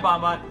 Lyra. Hi,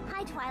 Bonbon.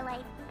 Hi,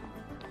 Twilight.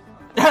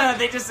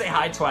 They just say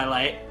hi,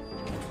 Twilight.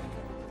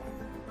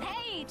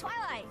 Hey,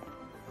 Twilight.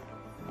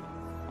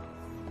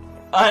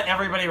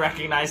 Everybody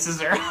recognizes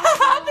her.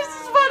 This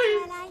is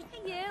funny. Twilight,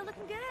 hey you,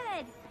 looking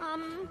good.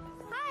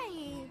 Hi.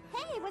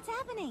 Hey, what's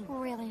happening?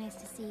 Really nice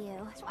to see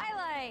you.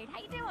 Twilight,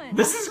 how you doing?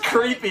 This is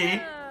creepy.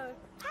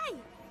 Hi.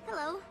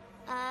 Hello.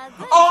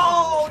 Good.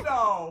 Oh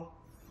no!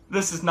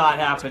 This is not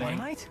happening.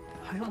 Twilight?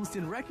 I almost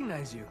didn't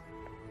recognize you.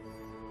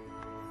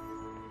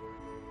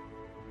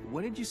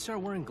 When did you start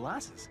wearing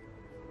glasses?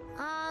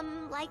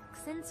 Like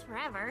since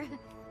forever.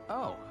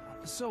 Oh,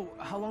 so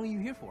how long are you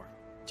here for?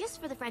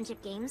 Just for the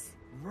friendship games.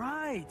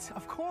 Right,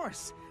 of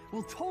course.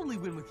 We'll totally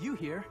win with you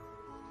here.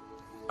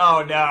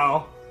 Oh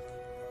no.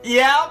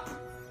 Yep.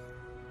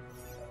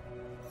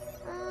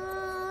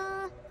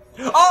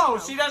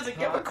 Oh, she doesn't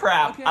give a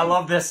crap. Okay. I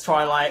love this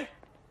Twilight.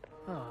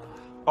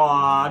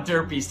 Aw,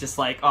 Derpy's just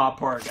like, aw,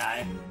 poor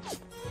guy.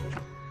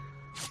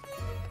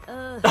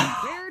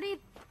 Rarity,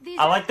 these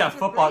I like that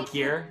outfits are football great,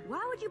 gear. but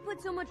why would you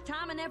put so much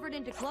time and effort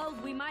into clothes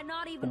we might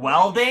not even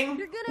Welding?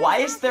 You're good at Why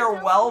is there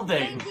yourself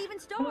welding? before games even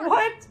start.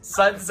 What?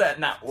 Sunset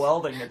in that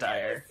welding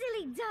attire.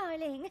 Silly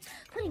darling.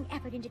 Putting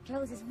effort into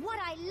clothes is what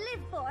I live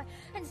for,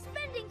 and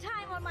spending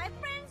time on my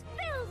friends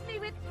fills me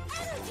with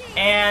energy.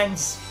 And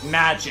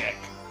magic.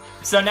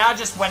 So now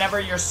just whenever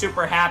you're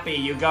super happy,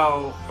 you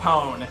go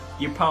pwn.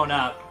 You pwn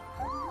up.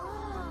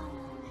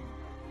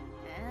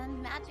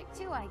 And magic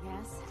too, I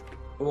guess.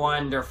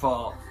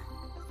 Wonderful.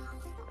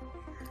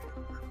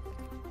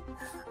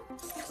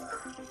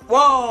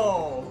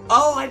 Whoa!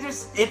 Oh,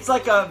 it's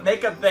like a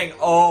makeup thing.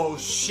 Oh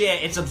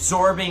shit, it's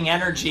absorbing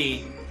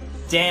energy.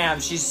 Damn,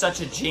 she's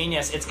such a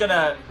genius. It's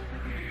gonna...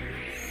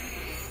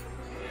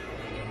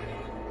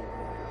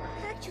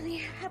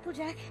 Actually,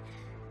 Applejack,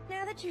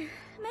 now that you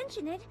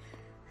mention it,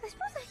 I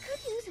suppose I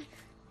could use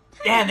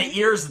it. And the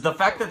ears, the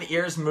fact that the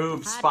ears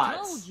move I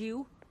spots. told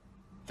you.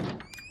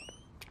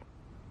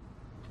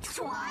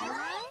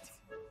 Twilight?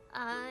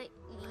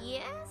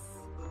 Yes?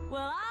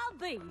 Well, I'll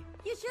be.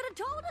 You should have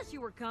told us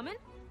you were coming.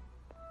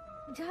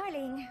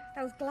 Darling,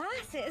 those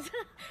glasses.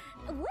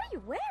 What are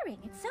you wearing?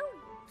 It's so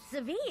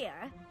severe.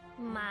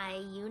 My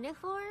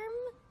uniform?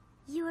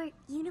 Your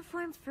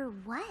uniform for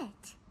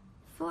what?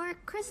 For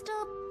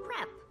Crystal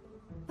Prep.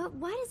 But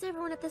why does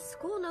everyone at the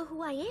school know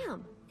who I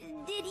am?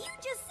 Did you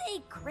just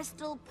say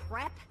Crystal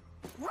Prep?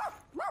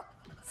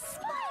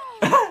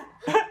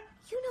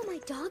 You know my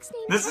dog's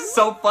name? This is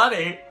so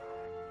funny.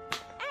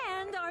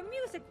 And our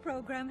music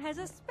program has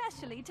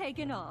especially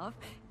taken off.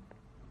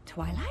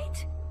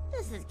 Twilight?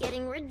 This is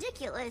getting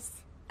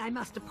ridiculous. I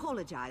must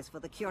apologize for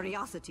the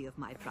curiosity of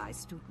my prize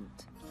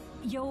student.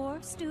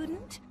 Your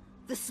student?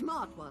 The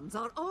smart ones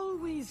are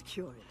always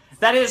curious.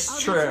 That is I'll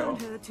true.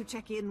 return her to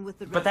check in with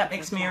the But that rest of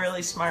makes her me class.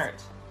 really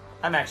smart.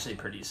 I'm actually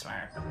pretty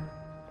smart.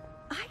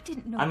 I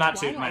didn't know I'm not Twilight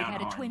tooting my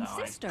had own a twin horn,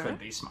 though. sister. I could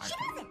be smart. She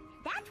doesn't.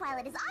 That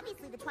Twilight is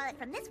obviously the Twilight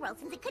from this world,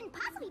 since it couldn't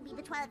possibly be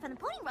the Twilight from the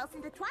Pony World,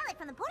 since the Twilight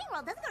from the Pony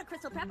World doesn't go to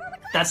Crystal Prep or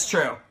Wisconsin. That's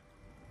true.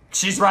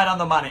 She's right on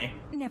the money.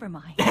 Never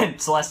mind. And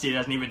Celestia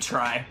doesn't even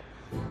try.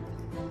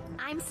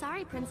 I'm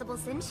sorry, Principal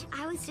Cinch.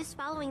 I was just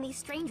following these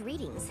strange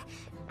readings.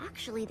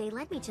 Actually, they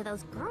led me to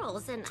those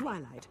girls and...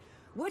 Twilight,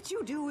 what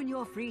you do in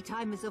your free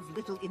time is of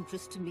little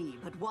interest to me,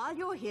 but while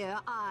you're here,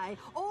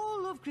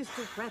 all of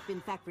Crystal Prep, in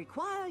fact,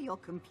 require your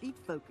complete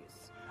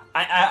focus.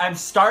 I'm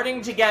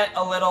starting to get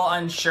a little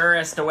unsure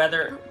as to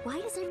whether... But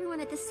why does everyone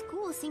at this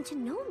school seem to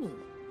know me?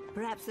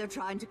 Perhaps they're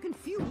trying to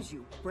confuse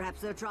you. Perhaps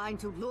they're trying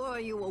to lure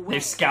you away.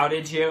 They've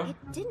scouted you. It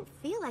didn't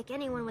feel like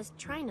anyone was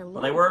trying to lure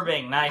Well, they were me.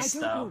 being nice, I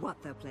don't know though.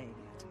 what they're playing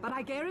at, but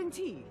I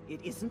guarantee it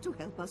isn't to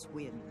help us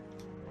win.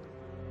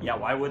 Yeah,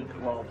 why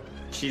would... Well,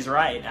 she's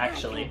right,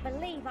 actually. I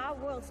can't believe our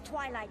world's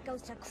Twilight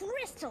goes to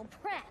Crystal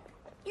Prep.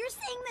 You're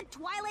saying that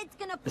Twilight's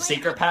gonna play The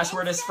secret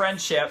password is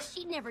friendship.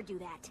 She'd never do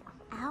that.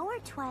 Our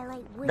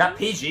Twilight wins. That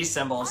PG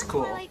symbol is Our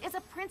cool. Twilight is a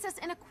princess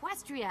in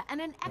Equestria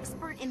and an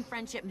expert in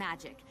friendship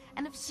magic.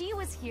 And if she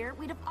was here,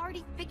 we'd have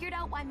already figured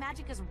out why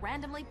magic is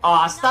randomly... Aw,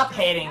 popping stop up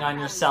hating during on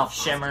rallies yourself, and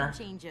costume Shimmer.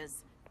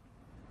 Changes.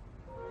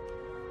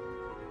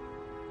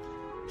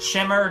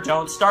 Shimmer,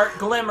 don't start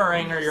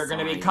glimmering or you're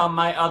gonna become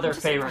my other I'm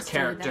just favorite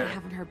frustrated that character. I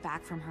haven't heard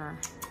back from her.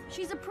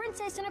 She's a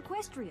princess in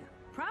Equestria.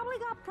 Probably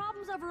got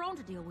problems of her own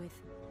to deal with.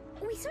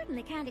 We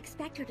certainly can't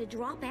expect her to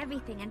drop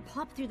everything and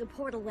pop through the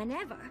portal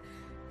whenever.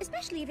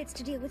 Especially if it's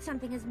to deal with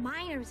something as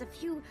minor as a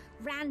few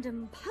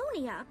random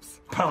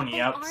pony-ups. Pony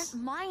They ups.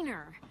 aren't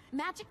minor.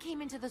 Magic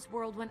came into this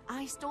world when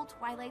I stole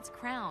Twilight's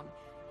crown.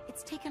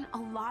 It's taken a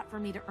lot for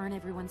me to earn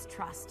everyone's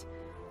trust.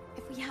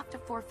 If we have to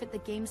forfeit the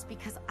games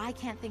because I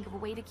can't think of a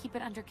way to keep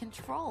it under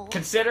control...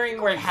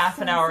 Considering we're half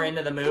an hour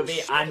into the movie,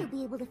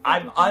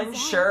 I'm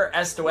unsure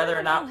as to whether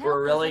or not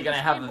we're really gonna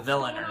have a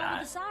villain or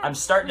not. I'm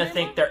starting to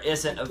think there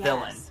isn't a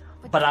villain,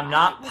 but I'm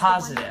not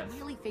positive.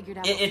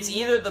 It's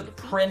either the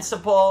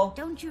principal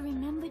Don't you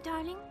remember,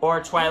 darling? or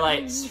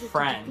Twilight's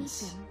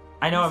friends.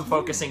 I know I'm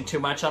focusing too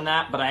much on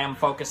that, but I am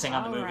focusing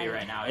on the movie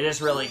right now. It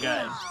is really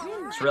good.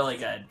 It's really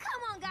good.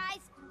 Come on, guys.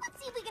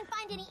 Let's see if we can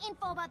find any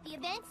info about the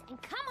events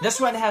and come on. This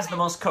one has the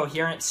most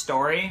coherent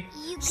story,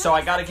 so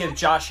I gotta give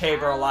Josh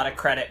Haber a lot of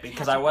credit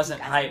because I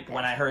wasn't hyped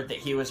when I heard that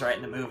he was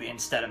writing the movie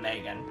instead of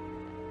Megan.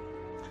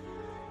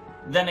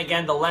 then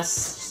again, the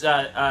less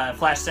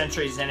Flash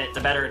sentries in it,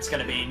 the better it's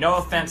gonna be. No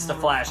offense to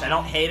Flash. I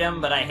don't hate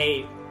him, but I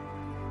hate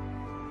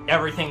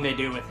everything they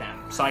do with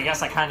him. So I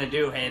guess I kind of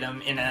do hate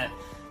him in a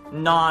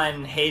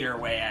non-hater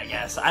way, I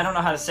guess. I don't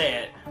know how to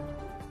say it.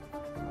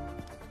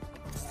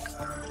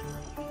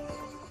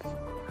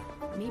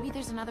 Maybe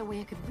there's another way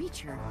I could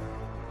reach her.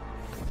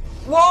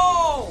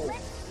 Whoa!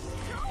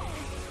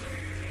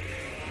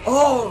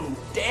 Oh,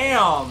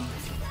 damn!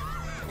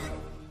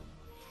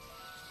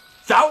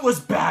 That was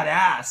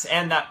badass,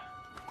 and that...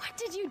 What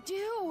did you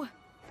do?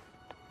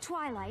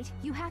 Twilight,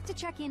 you have to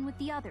check in with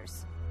the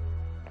others.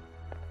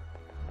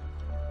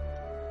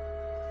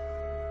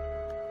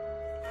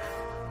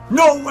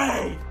 No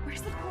way!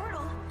 Where's the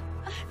portal?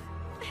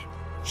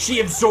 She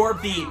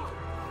absorbed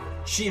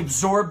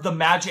the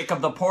magic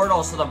of the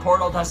portal, so the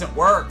portal doesn't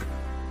work.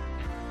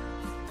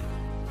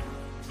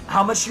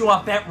 How much you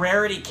want bet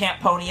Rarity can't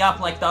pony up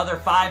like the other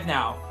 5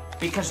 now?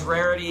 Because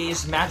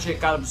Rarity's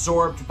magic got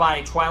absorbed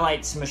by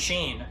Twilight's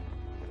machine.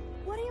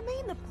 What do you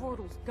mean the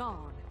portal's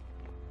gone?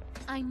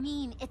 I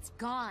mean, it's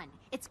gone.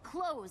 It's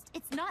closed.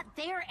 It's not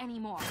there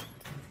anymore.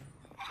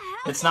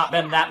 It's not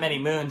been that many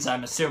moons,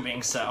 I'm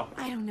assuming, so...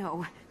 I don't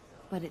know,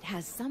 but it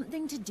has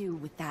something to do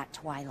with that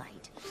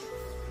Twilight.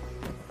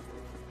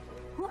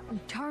 What in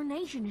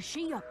tarnation is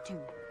she up to?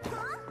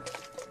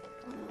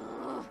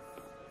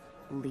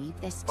 Leave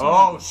this to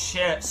Oh, me.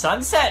 shit.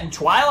 Sunset and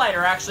Twilight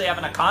are actually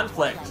having a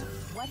conflict.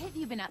 What have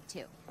you been up to?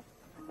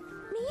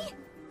 Me?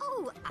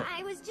 Oh,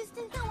 I was just...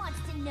 Who wants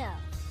to know?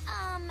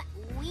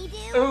 We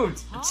do? Ooh,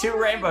 2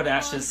 rainbow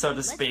dashes, so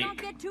to speak. Let's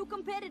not get too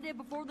competitive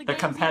before the The games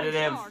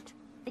competitive... start.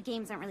 The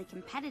games aren't really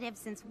competitive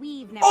since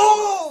we've never...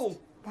 Oh!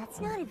 That's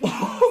not a very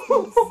nice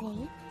thing to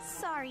say.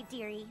 Sorry,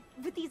 dearie,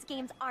 but these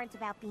games aren't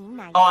about being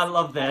nice. Oh, I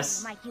love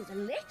this. You might use a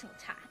little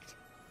tact.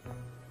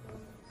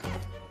 Hi,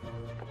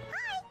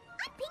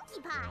 I'm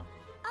Pinkie Pie.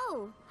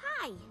 Oh,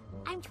 hi.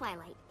 I'm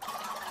Twilight.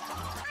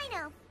 I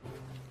know.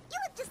 You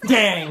look just like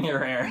Dang, Twilight. your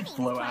hair My name is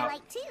flew out.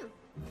 Twilight, too.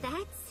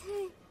 That's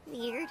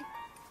weird.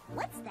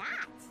 What's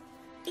that?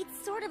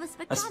 It's sort of a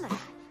spectrometer.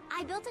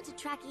 I built it to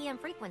track EM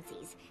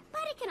frequencies,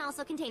 but it can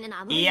also contain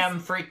anomalies. EM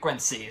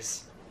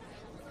frequencies.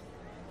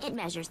 It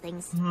measures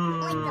things.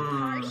 Like the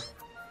party?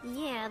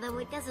 Yeah, though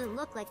it doesn't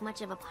look like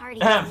much of a party.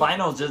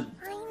 Vinyl just...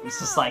 It's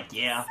just like,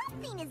 yeah.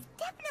 Something is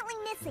definitely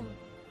missing.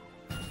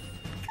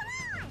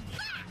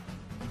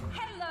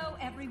 Hello,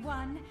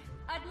 everyone.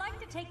 I'd like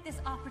to take this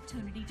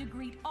opportunity to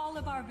greet all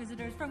of our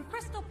visitors from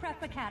Crystal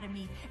Prep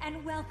Academy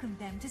and welcome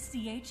them to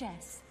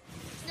CHS.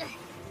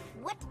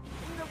 What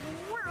in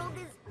the world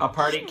is A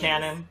party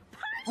cannon.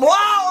 Wow,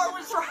 I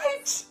was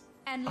right!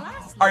 And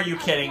lastly, Are you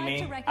I'd kidding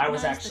like me? to I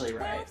was recognize actually the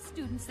 12 right.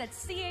 students that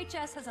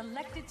CHS has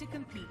elected to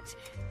compete.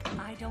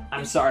 I don't I'm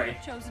think sorry.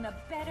 we've chosen a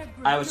better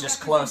group I was to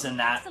just represent close in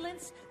that.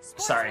 excellence,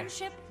 Sorry.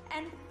 sportsmanship,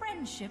 and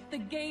friendship the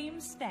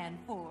games stand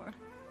for.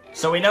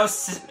 So we know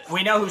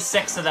who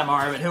 6 of them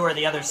are, but who are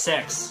the other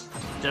 6?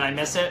 Did I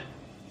miss it?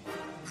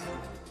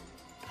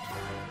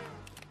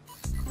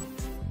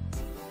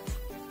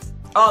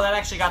 Oh, that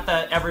actually got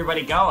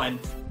everybody going.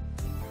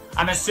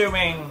 I'm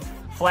assuming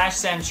Flash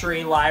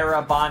Sentry,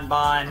 Lyra, Bon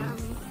Bon,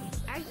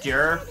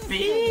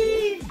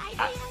 Durfee.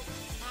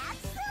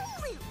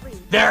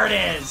 There it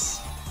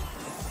is.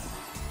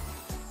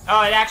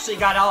 Oh, it actually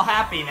got all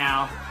happy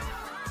now.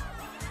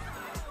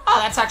 Oh,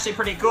 that's actually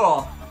pretty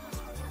cool.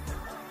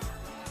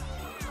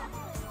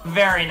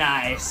 Very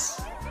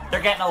nice. They're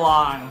getting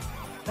along.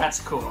 That's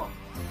cool.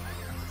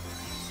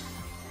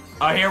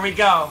 Oh, here we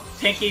go.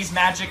 Pinkie's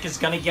magic is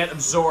gonna get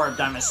absorbed,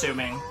 I'm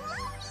assuming.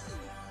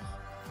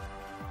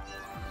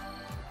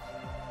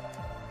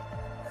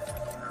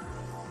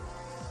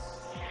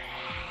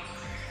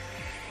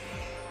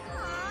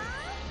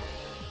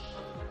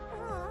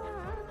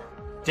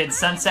 Did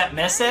Sunset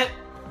miss it?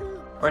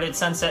 Or did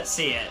Sunset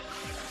see it?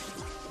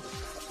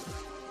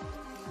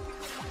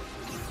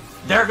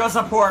 There goes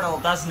a portal,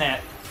 doesn't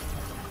it?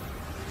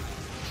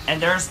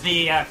 And there's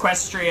the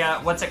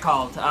Equestria, what's it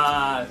called?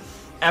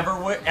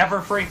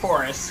 Everfree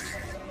Forest.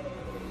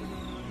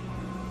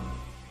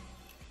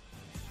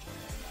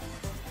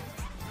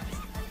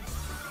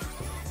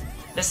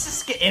 This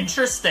is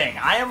interesting.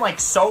 I am like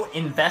so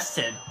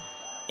invested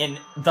in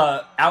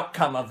the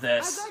outcome of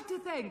this. I'd like to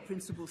thank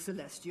Principal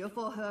Celestia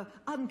for her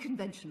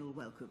unconventional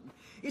welcome.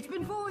 It's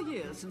been 4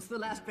 years since the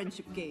last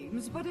Friendship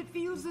Games, but it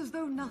feels as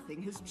though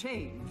nothing has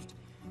changed.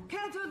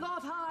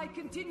 Canterlot High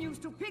continues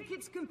to pick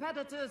its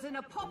competitors in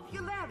a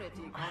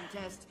popularity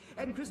contest,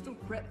 and Crystal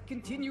Prep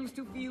continues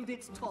to field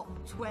its top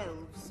 12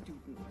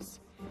 students.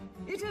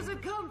 It is a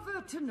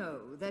comfort to know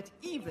that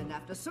even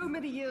after so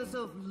many years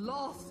of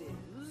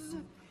losses,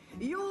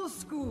 your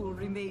school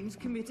remains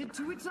committed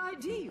to its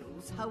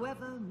ideals,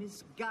 however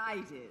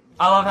misguided.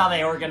 I love how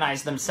they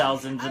organize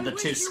themselves into I the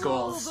wish 2 you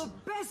schools. all the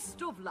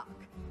best of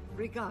luck,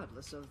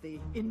 regardless of the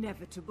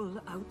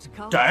inevitable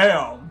outcome.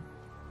 Damn!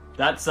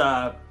 That's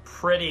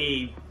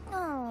pretty...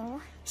 Oh.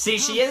 See,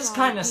 she is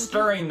kind of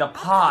stirring the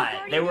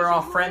pot. They were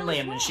all friendly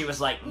and then she was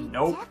like,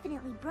 nope.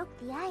 Definitely broke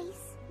the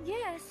ice.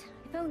 Yes,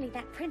 if only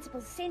that Principal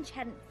Cinch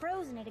hadn't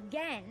frozen it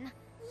again.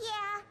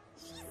 Yeah,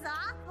 she's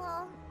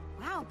awful.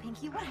 Wow,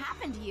 Pinky, what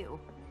happened to you?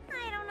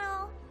 I don't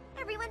know.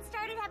 Everyone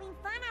started having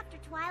fun after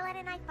Twilight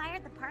and I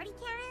fired the party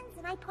cannons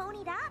and I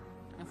ponied up.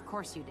 Of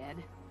course you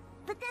did.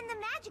 But then the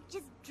magic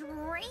just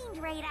drained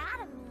right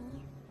out of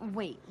me.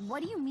 Wait,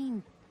 what do you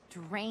mean,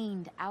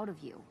 drained out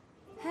of you?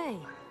 Hey,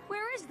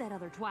 where is that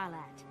other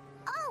Twilight?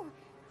 Oh,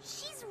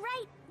 she's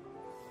right.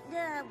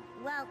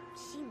 Well,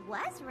 she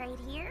was right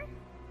here.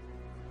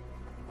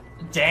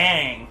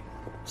 Dang.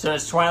 So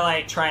is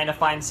Twilight trying to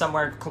find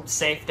somewhere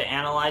safe to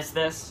analyze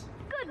this?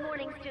 Good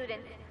morning,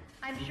 students.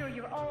 I'm sure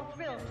you're all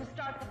thrilled to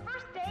start the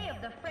first day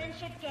of the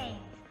Friendship Games.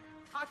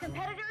 Our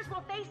competitors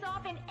will face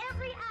off in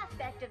every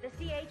aspect of the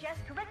CHS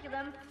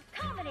curriculum,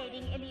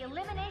 culminating in the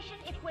Elimination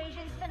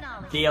Equations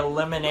finale. The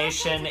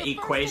Elimination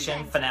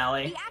Equation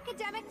finale. The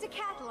academic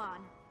decathlon.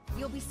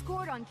 You'll be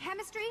scored on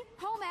chemistry,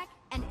 home ec,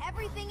 and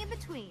everything in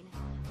between.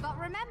 But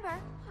remember,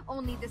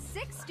 only the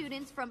 6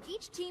 students from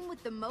each team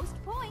with the most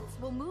points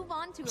will move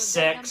on to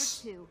event number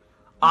 2.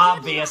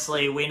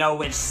 Obviously, we know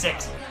which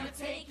 6.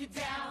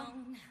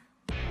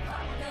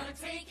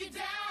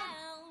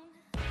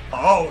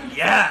 Oh,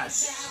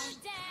 yes!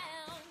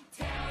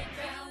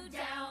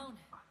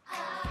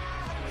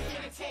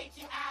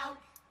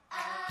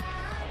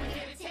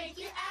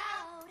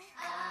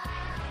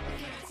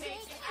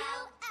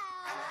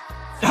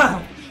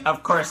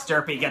 Of course,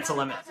 Derpy gets a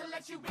limit.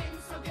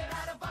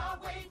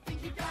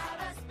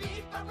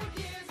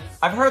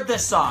 I've heard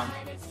this song.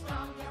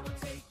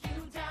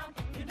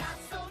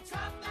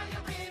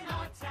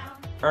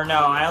 Or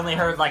no, I only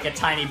heard like a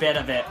tiny bit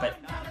of it, but...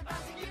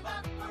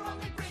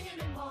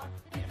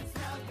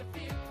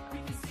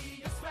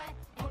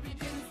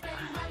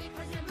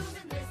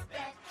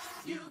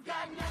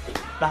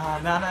 Na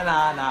na na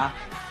na na.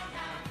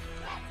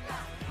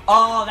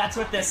 Oh, that's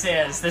what this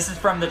is. This is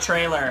from the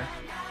trailer.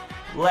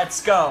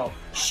 Let's go.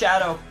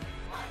 Shadow.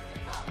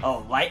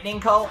 Oh, lightning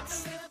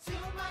cults?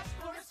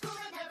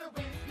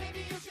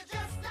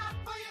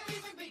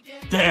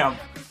 Damn.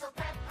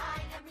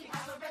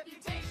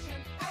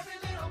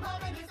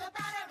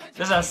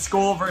 This is a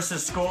school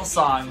versus school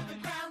song.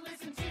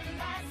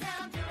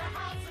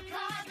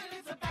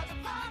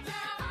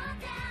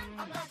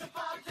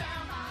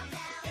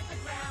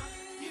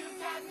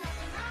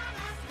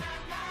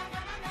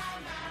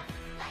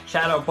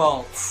 Shadow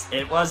Bolts.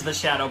 It was the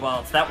Shadow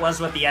Bolts. That was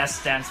what the S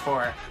stands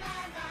for.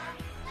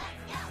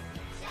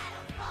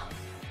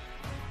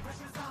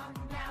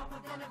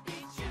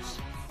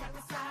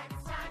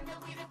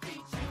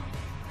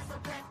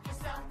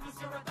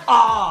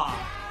 Ah!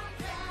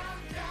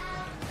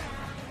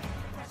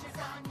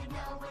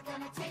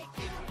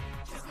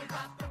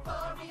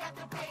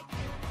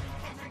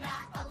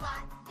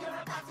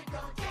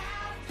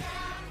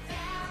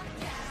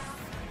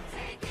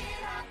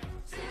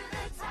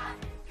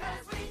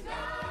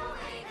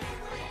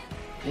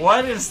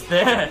 What is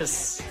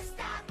this?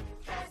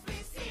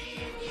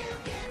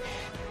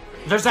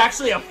 There's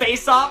actually a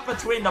face-off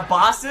between the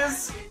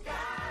bosses?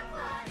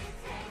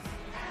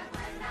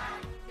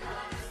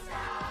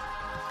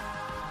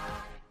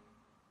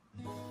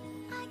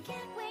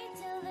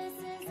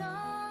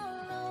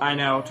 I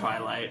know,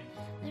 Twilight.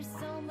 There's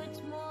so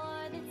much more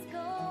that's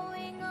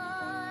going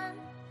on.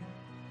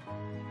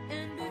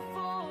 And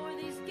before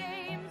these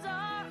games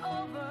are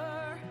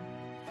over,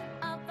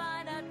 I'll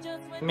find out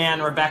just when.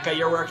 Man, Rebecca,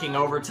 you're working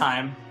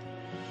overtime.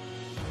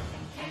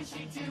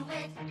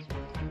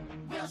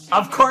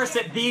 Of course,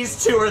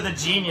 these two are the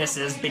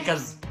geniuses,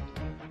 because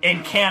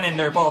in canon,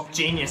 they're both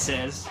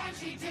geniuses.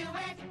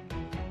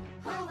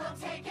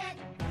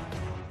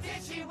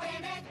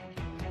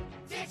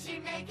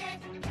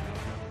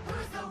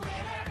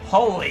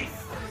 Holy.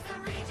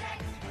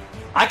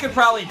 I could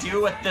probably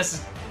do with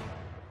this.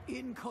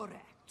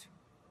 Incorrect.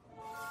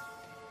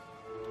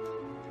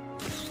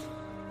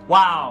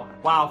 Wow.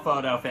 Wow,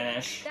 photo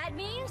finish. That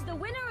means the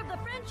winner of the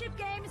Friendship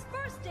Games'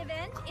 first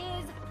event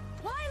is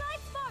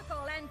Twilight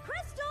Sparkle and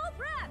Crystal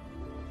Prep.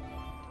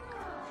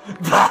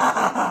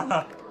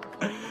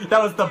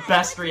 That was the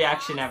best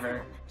reaction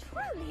ever.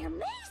 Truly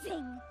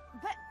amazing.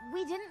 But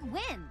we didn't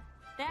win.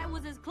 That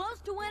was as close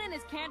to winning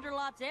as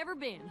Canterlot's ever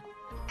been.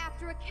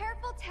 After a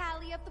careful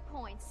tally of the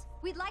points,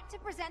 we'd like to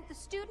present the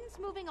students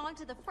moving on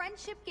to the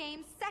Friendship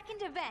Games'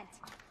 second event.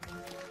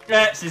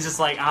 She's just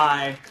like,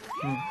 aye.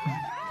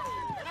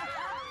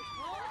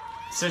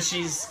 So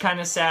she's kind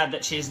of sad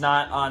that she's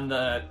not on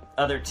the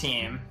other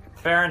team.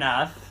 Fair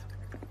enough.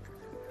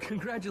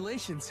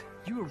 Congratulations.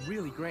 You were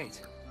really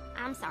great.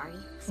 I'm sorry.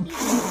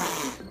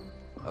 Excuse me.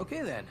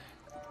 Okay then.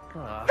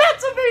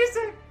 That's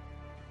amazing!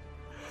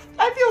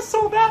 I feel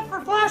so bad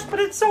for Flash, but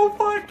it's so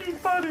fucking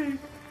funny.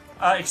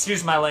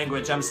 Excuse my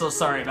language, I'm so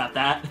sorry about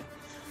that.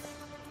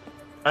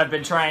 I've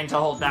been trying to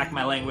hold back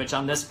my language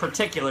on this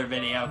particular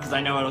video, because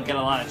I know it'll get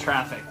a lot of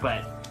traffic,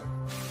 but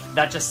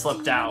that just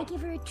slipped out. Give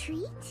her a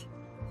treat?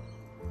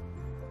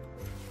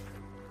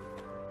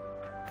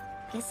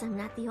 Guess I'm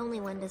not the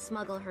only one to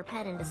smuggle her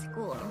pet into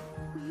school.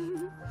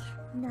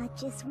 Not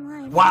just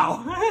one.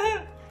 Wow!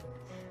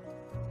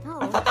 Oh,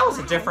 I thought that was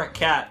a different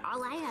cat.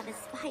 All I have is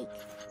Spike.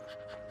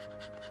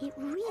 It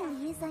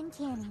really is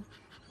uncanny.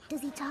 Does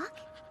he talk?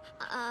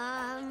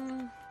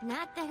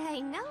 Not that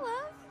I know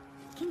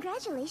of.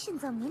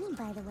 Congratulations on winning,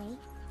 by the way.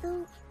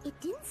 Though, it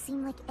didn't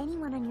seem like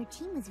anyone on your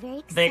team was very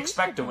excited. They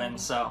expect to win,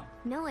 so.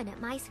 No one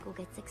at my school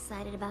gets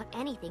excited about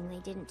anything they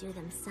didn't do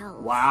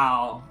themselves.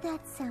 Wow.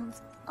 That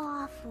sounds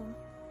awful.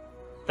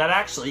 That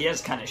actually is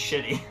kind of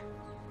shitty.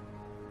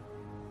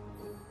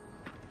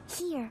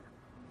 Here,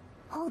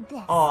 hold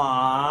this.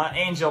 Aww,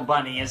 Angel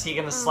Bunny, is he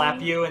gonna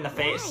slap you in the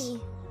face? Why?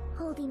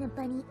 Holding a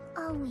bunny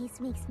always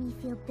makes me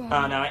feel better.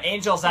 Oh no,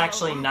 Angel's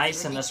actually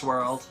nice in this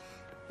world.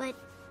 But,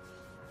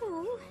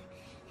 oh,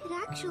 it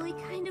actually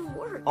kind of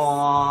works.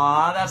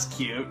 Aww, that's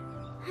cute.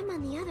 I'm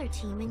on the other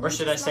team and Or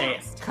should I say,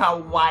 lost.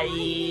 kawaii. Why are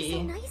you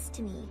so nice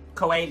to me?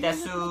 Kawaii You look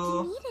desu.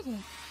 like you needed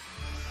it.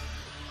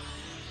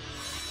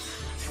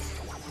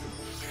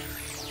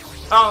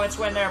 Oh, it's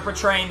when they're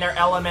portraying their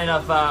element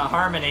of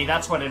harmony.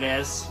 That's what it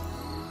is.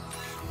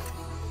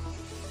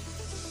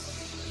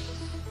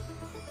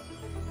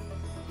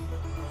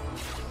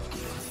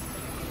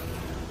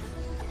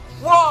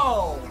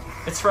 Whoa!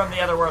 It's from the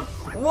other world.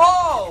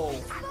 Whoa!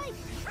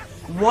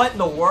 What in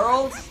the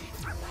world?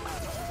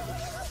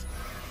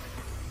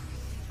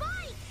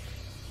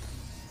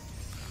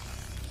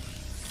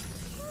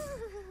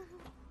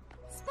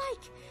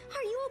 Spike,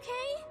 are you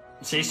okay?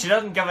 See, she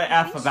doesn't give a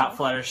F about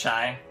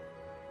Fluttershy.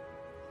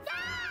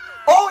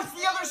 Oh, it's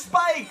the other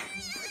Spike!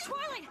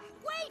 Twilight,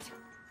 wait!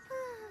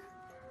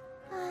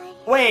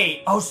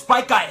 Wait, oh,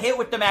 Spike got hit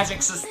with the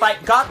magic, so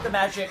Spike got the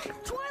magic.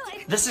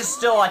 This is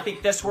still, I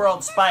think, this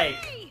world Spike.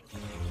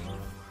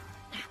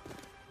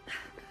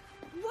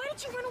 Why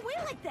did you run away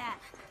like that?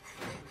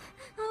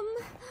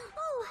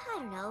 Oh, I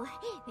don't know.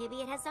 Maybe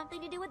it has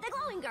something to do with the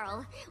glowing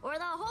girl, or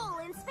the hole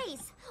in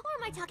space, or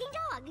my talking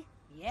dog.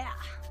 Yeah,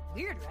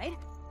 weird, right?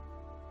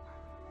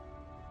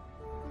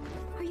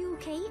 Are you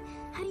okay?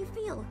 How do you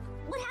feel?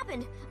 What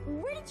happened?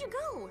 Where did you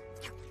go?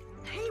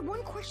 Hey,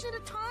 one question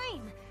at a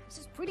time. This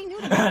is pretty new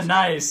to me.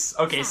 Nice.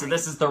 Okay, so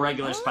this is the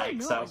regular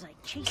Spike, so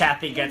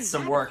Kathy gets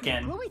some work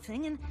in. Glowy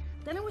thing, and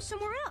then I was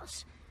somewhere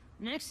else.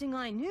 Next thing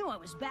I knew, I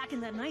was back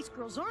in that nice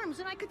girl's arms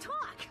and I could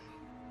talk.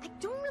 I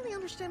don't really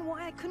understand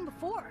why I couldn't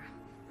before.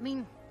 I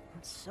mean,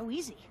 it's so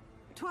easy.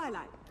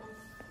 Twilight.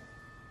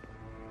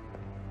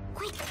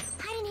 Quick,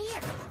 hide in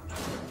here.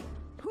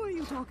 Who are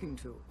you talking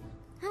to?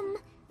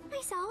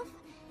 Myself.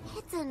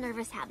 It's a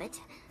nervous habit.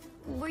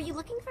 Were you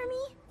looking for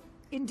me?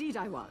 Indeed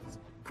I was.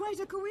 Quite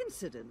a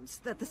coincidence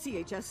that the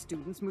CHS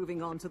students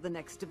moving on to the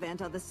next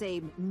event are the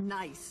same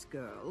nice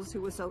girls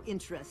who were so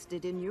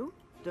interested in you,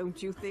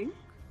 don't you think?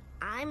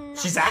 I'm not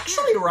She's sure.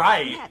 actually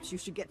right. Perhaps you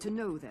should get to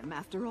know them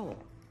after all.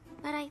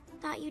 But I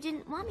thought you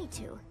didn't want me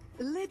to.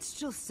 Let's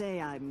just say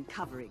I'm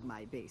covering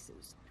my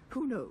bases.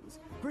 Who knows?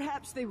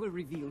 Perhaps they will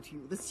reveal to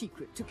you the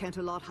secret to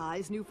Canterlot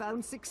High's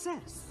newfound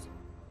success.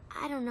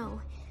 I don't know.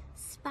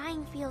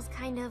 Spying feels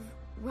kind of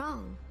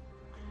wrong.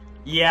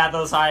 Yeah,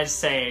 those eyes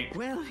say.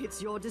 Well,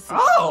 it's your decision.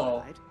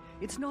 Oh! Right?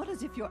 It's not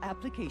as if your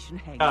application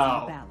hangs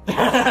Oh. in the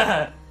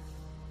balance.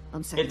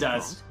 On second It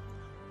does.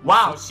 thought,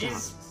 Wow,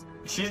 it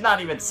she's not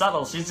even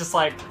subtle. She's just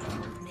like,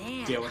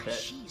 Man, deal with it.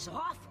 she's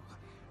awful.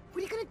 What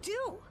are you gonna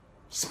do?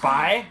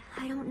 Spy?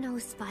 I don't know,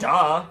 Spike.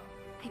 Duh.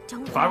 I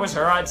don't If I was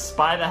her, I'd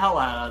spy the hell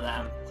out of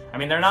them. I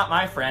mean, they're not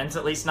my friends,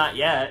 at least not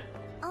yet.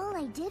 All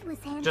I did was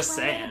hand Just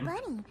Twilight saying. a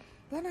bunny.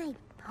 Then I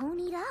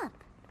ponied up.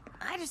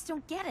 I just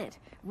don't get it.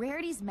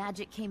 Rarity's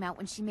magic came out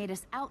when she made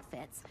us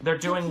outfits. They're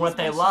doing Pinky's what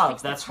they when she love,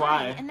 fixed the that's tie,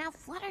 why. And now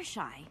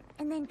Fluttershy.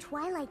 And then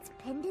Twilight's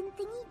pendant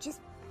thingy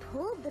just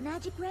pulled the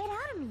magic right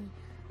out of me.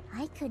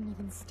 I couldn't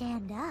even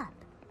stand up.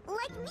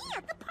 Like me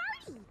at the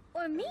party!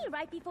 Or me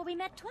right before we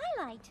met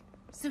Twilight.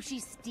 So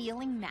she's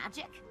stealing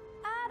magic?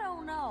 I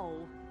don't know.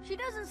 She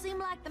doesn't seem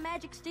like the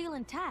magic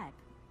stealing type.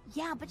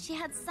 Yeah, but she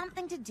had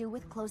something to do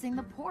with closing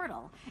the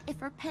portal. If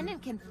her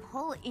pendant can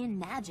pull in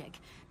magic,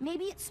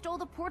 maybe it stole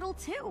the portal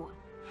too.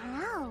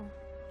 How?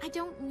 I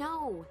don't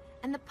know.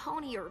 And the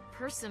pony or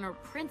person or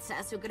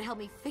princess who could help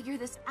me figure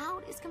this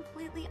out is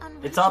completely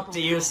unreachable. It's up to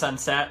you,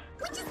 Sunset.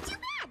 Which is too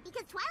bad,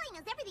 because Twilight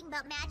knows everything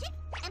about magic,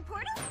 and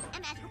portals,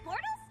 and magical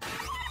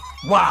portals.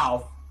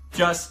 Wow.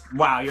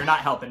 Wow, you're not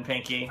helping,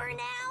 Pinky. For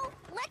now,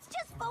 let's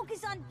just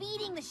focus on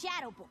beating the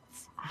Shadow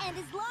Bolts. And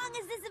as long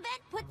as this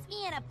event puts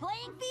me in a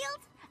playing field,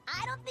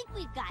 I don't think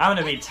we've got I'm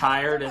gonna be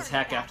tired as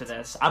heck after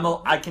this.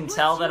 I can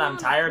tell that I'm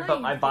tired,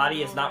 but my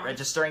body is not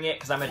registering it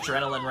because I'm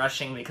adrenaline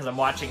rushing because I'm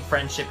watching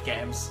friendship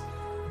games.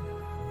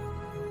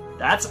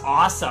 That's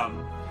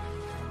awesome.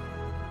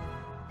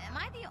 Am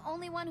I the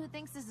only one who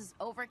thinks this is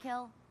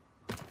overkill?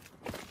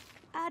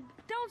 I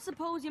don't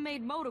suppose you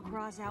made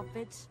motocross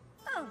outfits.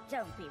 Oh,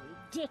 don't be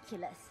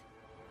ridiculous.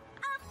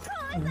 Of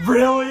course.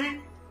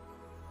 Really?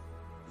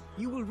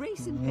 You will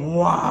race in pairs.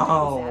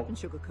 Wow. Zap and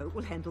Sugarcoat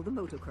will handle the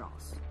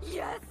motocross.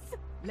 Yes!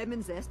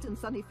 Lemon Zest and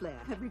Sunny Flare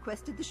have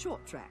requested the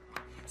short track.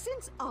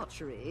 Since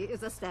archery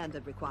is a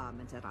standard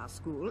requirement at our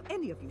school,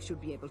 any of you should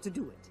be able to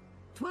do it.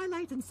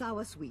 Twilight and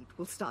Sour Sweet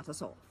will start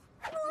us off.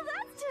 Well,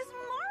 that's just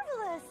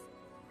marvelous.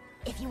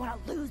 If you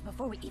want to lose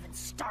before we even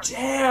start.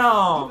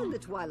 Damn! Given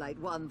that Twilight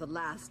won the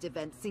last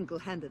event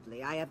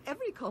single-handedly, I have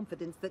every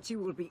confidence that she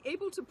will be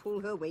able to pull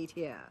her weight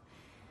here.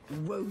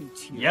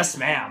 Won't you? Yes,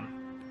 ma'am.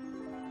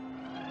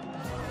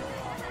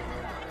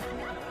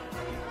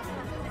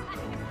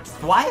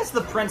 Why is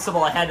the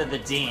principal ahead of the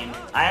dean?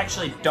 I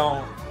actually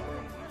don't.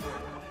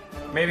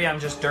 Maybe I'm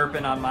just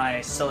derping on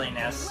my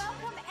silliness.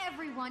 Welcome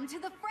everyone to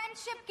the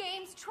Friendship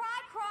Games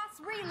Tri-Cross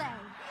Relay.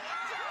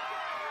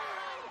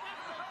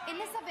 In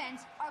this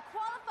event, our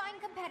qualifying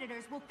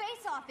competitors will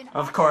face off in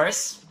Of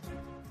course.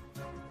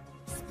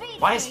 speed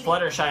Why is skating,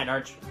 Fluttershy and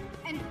Arch?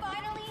 and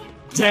finally,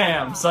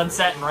 Damn,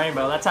 Sunset and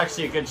Rainbow. That's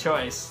actually a good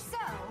choice. so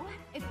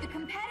if the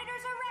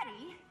competitors are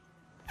ready,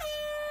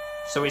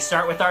 So we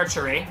start with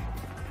archery.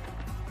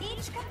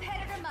 each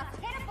competitor must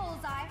hit a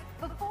bullseye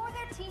before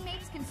their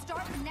teammates can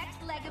start the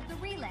next leg of the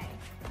relay.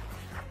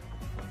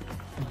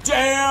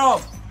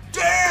 Damn!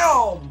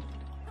 Damn!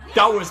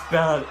 That was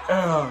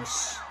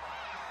badass.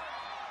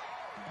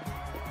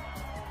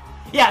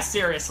 Yeah,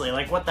 seriously,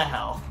 like, what the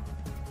hell?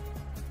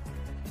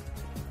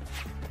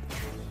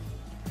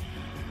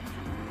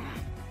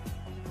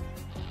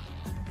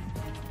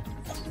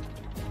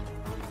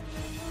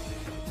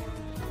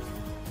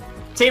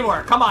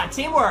 Teamwork, come on,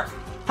 teamwork!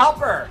 Help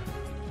her!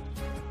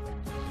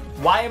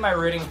 Why am I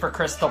rooting for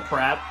Crystal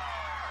Prep?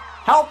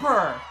 Help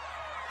her!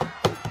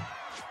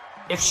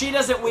 If she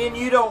doesn't win,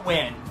 you don't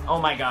win. Oh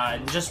my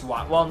god, just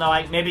what? Well, no,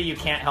 maybe you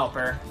can't help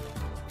her.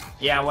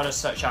 Yeah, what a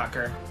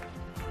shocker.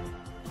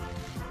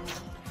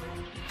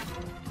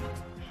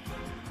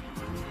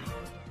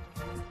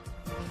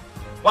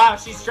 Wow,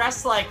 she's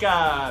dressed like,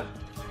 not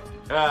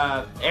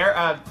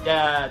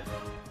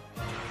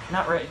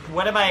right,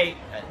 what am I,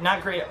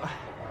 not great,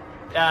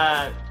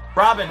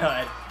 Robin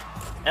Hood.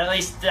 At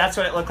least that's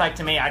what it looked like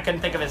to me. I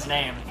couldn't think of his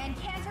name. And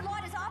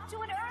Canterlot is off to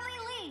an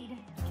early lead.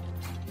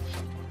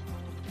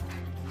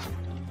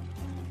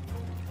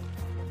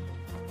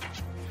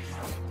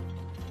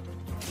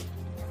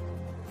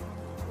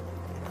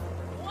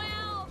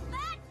 Wow,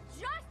 that's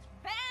just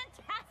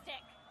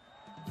fantastic!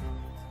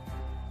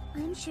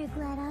 I'm sure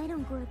glad I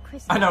don't go to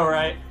Crystal. I know,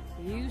 right?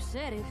 You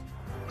said it.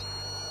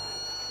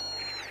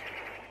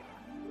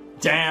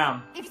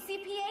 Damn. If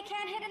CPA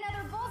can't hit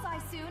another bullseye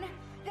soon,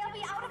 they'll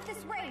be out of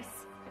this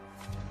race.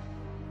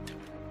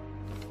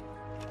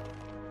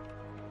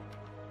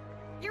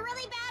 You're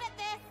really bad at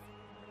this!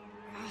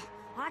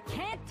 I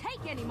can't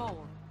take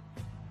anymore.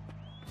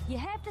 You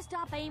have to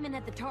stop aiming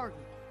at the target.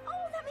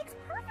 Oh, that makes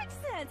perfect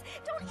sense.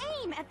 Don't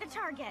aim at the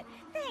target.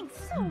 Thanks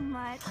so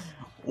much. You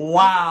have to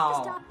Wow.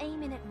 stop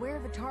aiming at where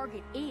the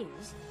target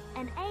is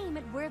and aim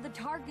at where the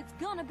target's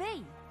gonna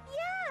be.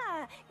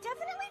 Yeah,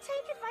 definitely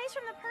take advice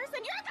from the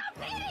person you're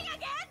competing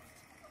against.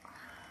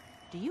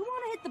 Do you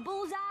want to hit the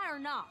bullseye or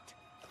not?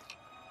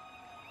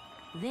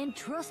 Then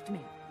trust me.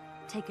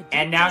 Take a deep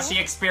And now breath. she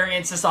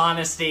experiences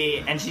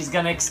honesty, and she's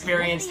gonna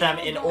experience them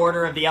in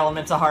order of the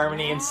Elements of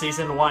Harmony in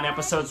Season 1,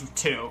 Episodes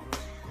 2.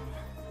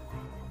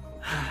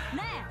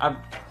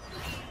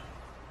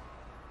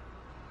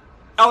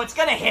 Oh, it's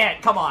gonna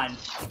hit! Come on.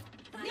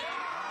 Yeah,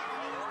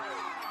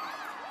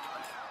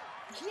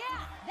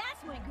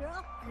 that's my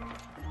girl.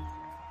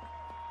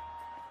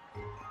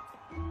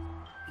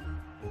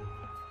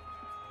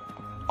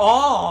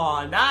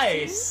 Oh,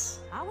 nice!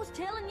 I was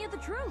telling you the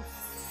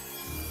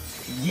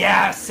truth.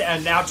 Yes!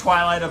 And now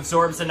Twilight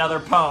absorbs another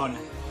pwn.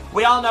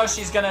 We all know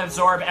she's gonna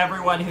absorb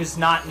everyone who's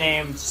not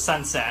named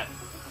Sunset.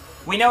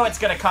 We know it's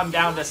gonna come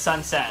down to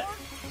Sunset.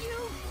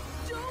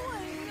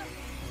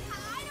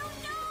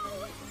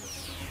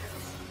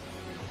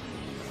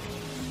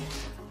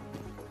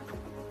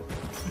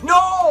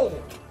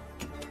 No!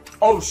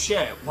 Oh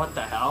shit, what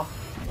the hell?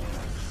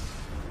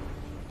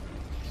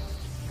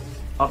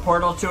 A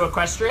portal to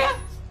Equestria?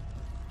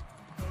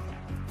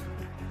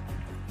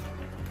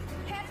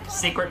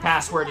 Secret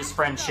password is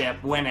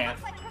friendship. Win it.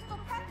 Looks like Crystal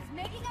Prep is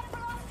making up for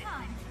lost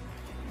time.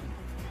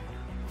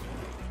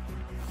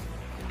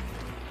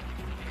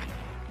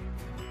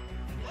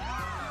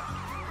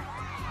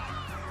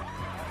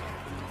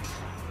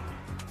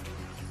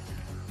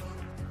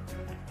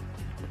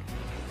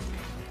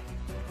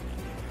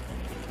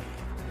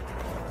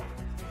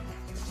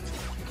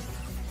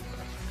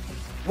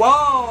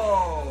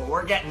 Whoa!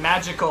 We're getting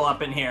magical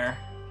up in here.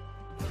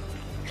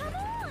 Come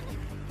on.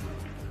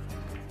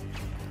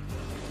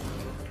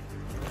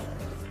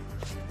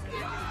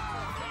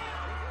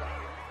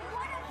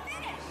 What a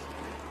finish!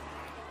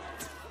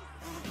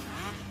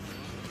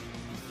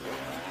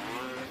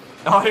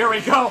 Oh, here we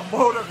go.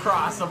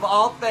 Motocross, of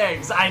all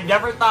things. I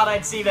never thought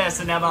I'd see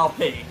this in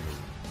MLP.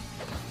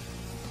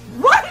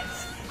 What?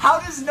 How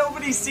does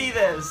nobody see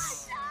this?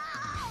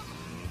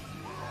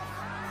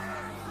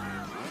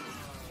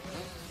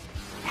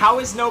 How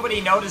is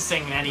nobody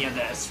noticing any of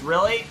this?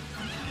 Really?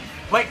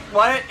 Like,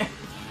 what?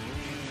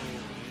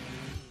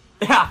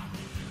 Yeah.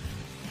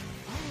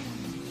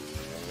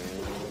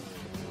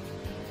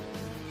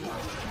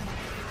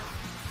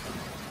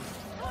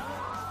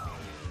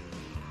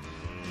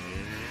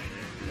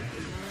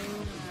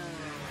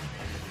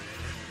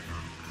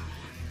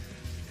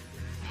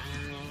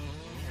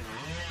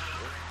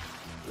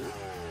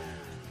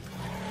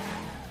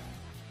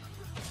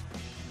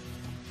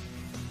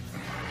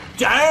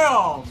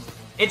 Damn!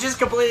 It just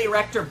completely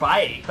wrecked her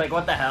bike. Like,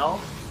 what the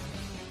hell?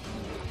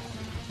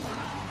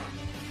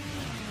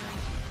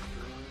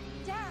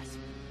 Dash,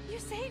 you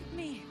saved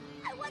me.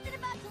 I wasn't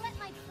about to let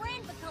my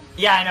friend become...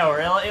 Yeah, I know,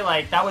 really?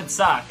 Like, that would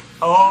suck.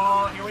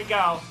 Oh, here we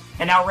go.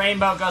 And now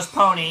Rainbow goes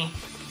pony.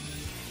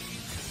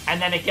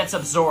 And then it gets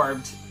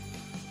absorbed.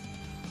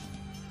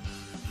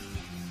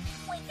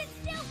 We can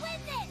still win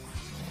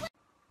this!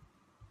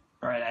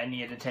 Alright, I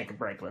need to take a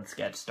break. Let's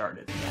get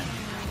started again.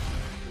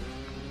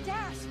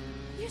 Dash,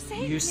 you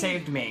saved me. You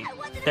saved me.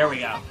 There we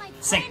go.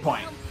 Sync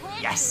point.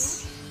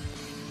 Yes!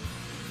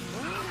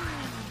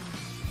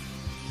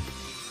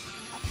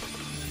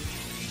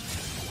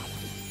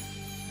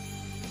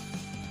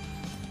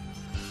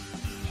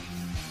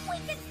 We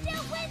can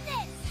still win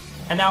this!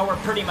 And now we're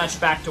pretty much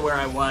back to where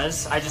I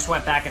was. I just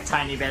went back a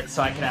tiny bit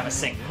so I could have a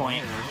sync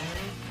point.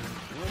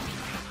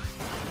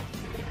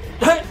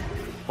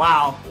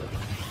 Wow.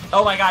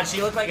 Oh my god,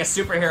 she looked like a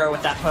superhero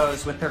with that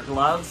pose, with her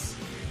gloves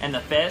and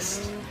the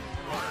fist.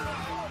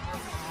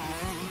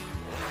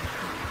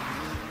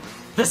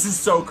 This is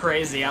so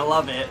crazy, I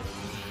love it.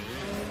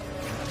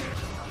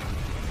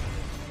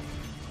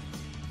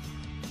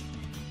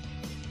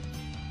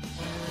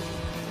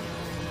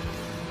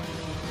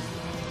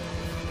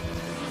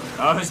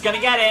 Oh, who's gonna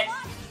get it?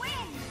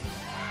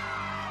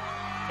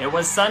 It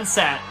was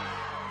Sunset.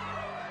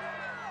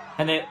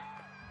 And it...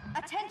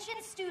 Attention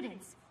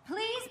students,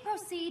 please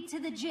proceed to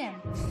the gym.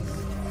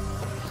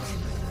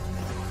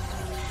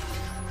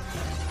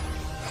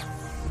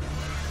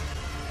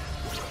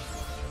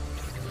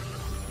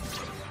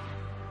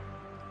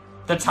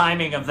 The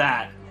timing of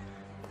that.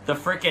 The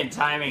frickin'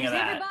 timing of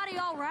that. Everybody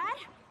all right?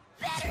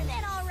 Better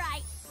than all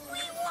right. We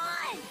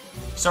won!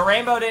 So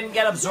Rainbow didn't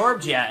get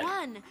absorbed yet.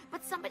 Won,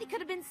 but somebody could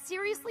have been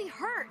seriously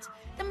hurt.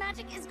 The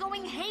magic is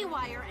going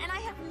haywire, and I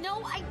have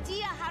no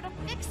idea how to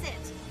fix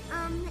it.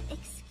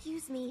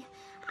 Excuse me.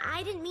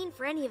 I didn't mean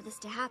for any of this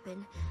to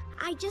happen.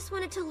 I just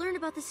wanted to learn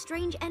about the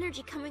strange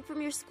energy coming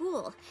from your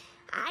school.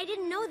 I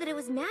didn't know that it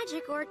was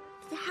magic or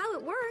how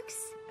it works.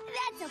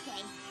 That's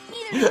okay.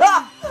 Neither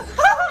not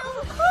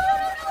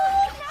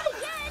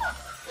again!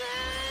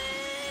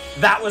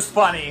 That was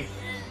funny.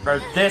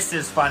 Or this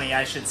is funny,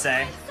 I should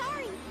say.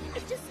 Sorry,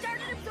 it just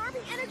started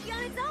absorbing energy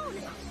on its own,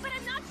 but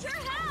I'm not sure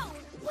how.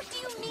 What do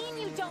you mean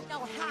you don't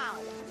know how?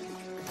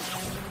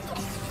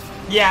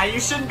 Yeah, you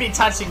shouldn't be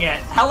touching it.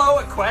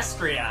 Hello,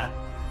 Equestria.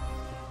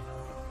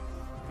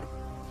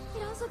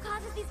 It also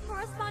causes these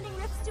corresponding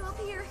rifts to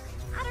appear.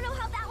 I don't know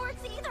how that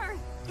works either.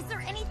 Is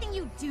there anything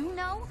you do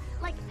know?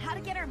 Like how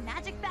to get our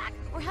magic back?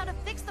 Or how to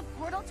fix the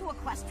portal to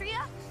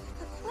Equestria?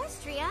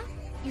 Equestria?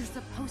 You're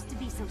supposed to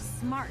be so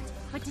smart,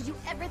 but did you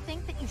ever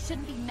think that you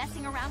shouldn't be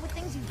messing around with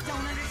things you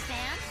don't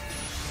understand?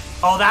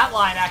 Oh, that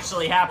line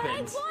actually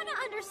happened. I wanna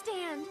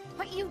understand.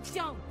 But you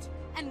don't.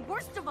 And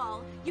worst of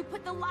all, you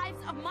put the lives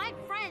of my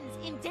friends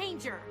in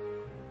danger.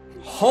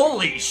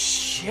 Holy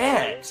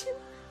shit.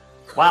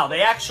 Wow,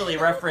 they actually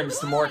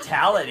referenced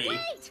mortality.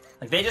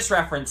 Like, they just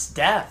referenced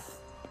death.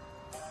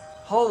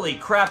 Holy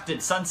crap,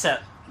 did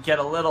Sunset get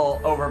a little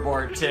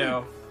overboard,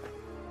 too.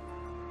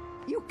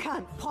 You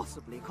can't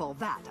possibly call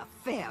that a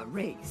fair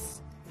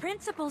race.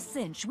 Principal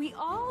Cinch, we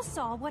all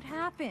saw what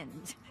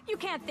happened. You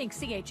can't think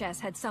CHS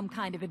had some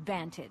kind of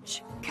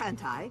advantage.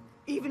 Can't I?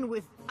 Even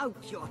without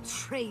your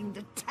trained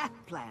attack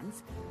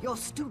plans, your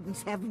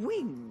students have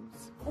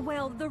wings.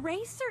 Well, the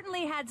race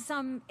certainly had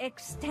some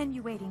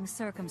extenuating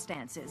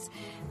circumstances.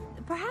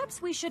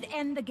 Perhaps we should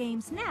end the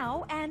games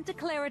now and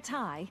declare a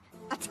tie.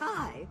 A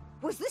tie?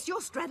 Was this your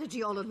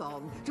strategy all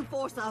along, to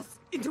force us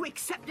into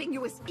accepting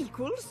you as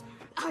equals?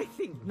 I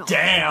think not.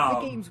 Damn!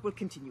 The games will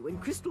continue, and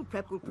Crystal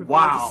Prep will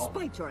prevail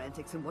despite your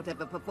antics and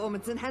whatever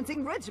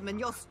performance-enhancing regimen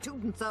your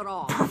students are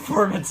on.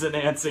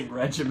 Performance-enhancing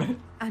regimen.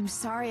 I'm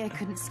sorry I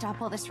couldn't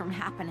stop all this from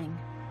happening.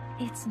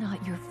 It's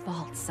not your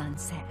fault,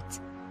 Sunset.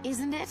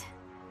 Isn't it?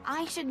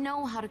 I should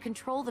know how to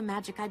control the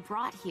magic I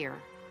brought here.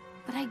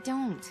 But I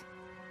don't.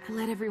 I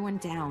let everyone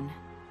down.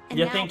 And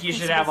You now think you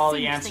should Principal have all the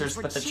Cinch answers, thinks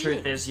we're but the cheating.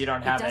 truth is you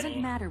don't have It doesn't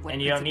any. matter what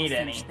And you don't need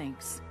Principal any. Cinch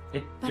thinks.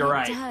 But You're it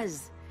right.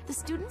 does. The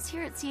students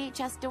here at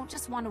CHS don't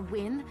just want to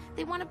win,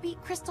 they want to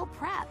beat Crystal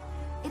Prep.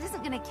 It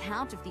isn't going to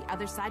count if the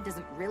other side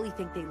doesn't really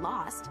think they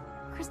lost.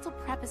 Crystal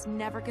Prep is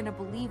never going to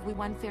believe we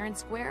won fair and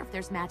square if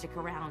there's magic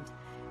around.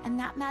 And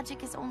that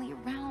magic is only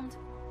around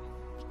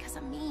because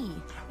of me.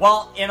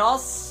 Well, in all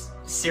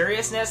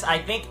seriousness, I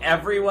think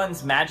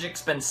everyone's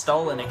magic's been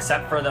stolen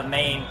except for the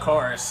main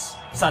course,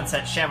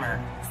 Sunset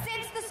Shimmer.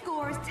 Since the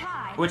score is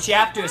tied, Which you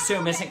have to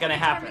assume isn't going to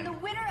happen. determine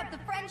the winner of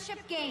the Friendship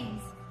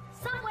Games.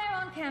 Somewhere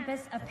on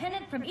campus, a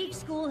pennant from each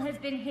school has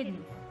been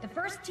hidden. The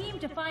first team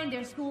to find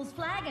their school's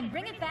flag and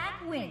bring it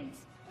back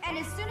wins. And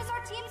as soon as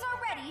our teams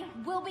are ready,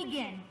 we'll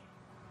begin.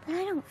 But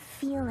I don't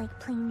feel like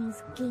playing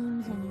these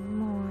games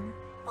anymore.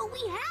 But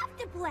we have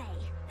to play!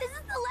 This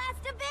is the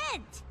last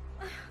event!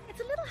 It's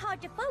a little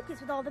hard to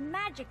focus with all the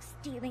magic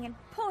stealing and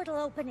portal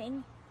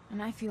opening.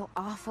 And I feel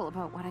awful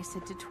about what I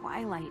said to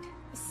Twilight.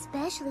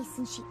 Especially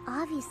since she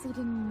obviously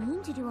didn't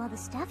mean to do all the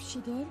stuff she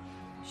did.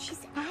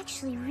 She's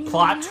actually really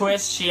Plot nice.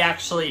 twist, she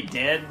actually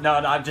did? No,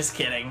 I'm just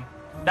kidding.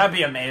 That'd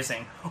be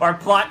amazing. Or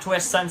plot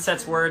twist,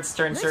 Sunset's words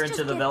turns her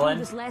into the villain.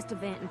 Let's just get through this last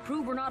event and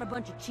prove we're not a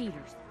bunch of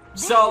cheaters.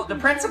 So, the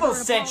principal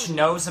cinch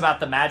knows about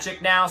the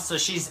magic now, so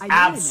she's I know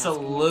I'm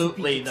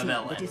absolutely asking the you to be a team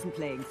villain. that isn't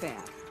playing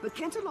fair, but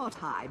Canterlot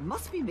High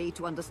must be made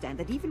to understand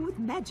that even with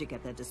magic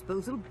at their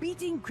disposal,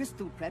 beating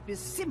Crystal Prep is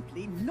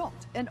simply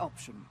not an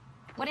option.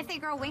 What if they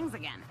grow wings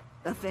again?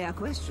 A fair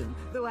question,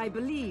 though I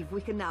believe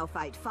we can now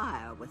fight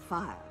fire with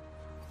fire.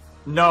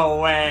 No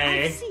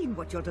way. I've seen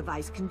what your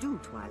device can do,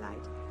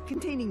 Twilight.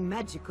 Containing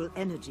magical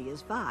energy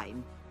is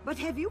fine, but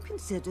have you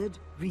considered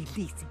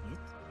releasing it?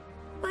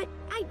 But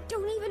I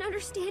don't even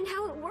understand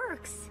how it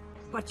works.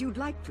 But you'd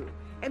like to.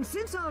 And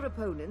since our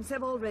opponents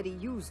have already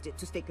used it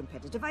to stay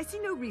competitive, I see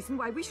no reason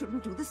why we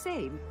shouldn't do the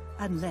same.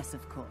 Unless,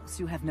 of course,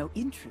 you have no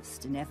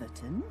interest in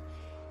Everton.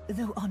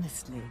 Though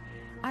honestly,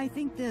 I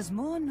think there's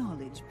more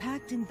knowledge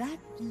packed in that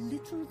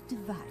little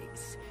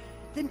device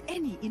than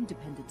any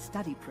independent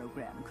study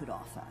program could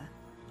offer.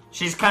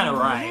 She's kind of I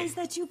right. realize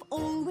that you've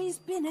always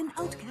been an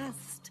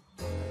outcast.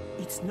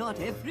 It's not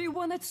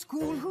everyone at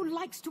school who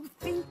likes to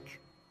think.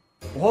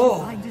 Whoa.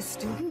 To find a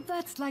student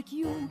that's like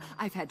you,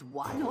 I've had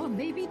one or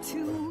maybe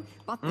two,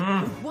 but the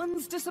good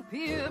ones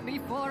disappear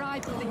before I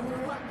blink.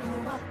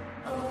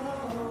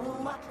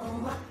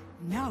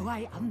 Now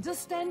I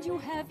understand you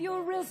have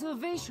your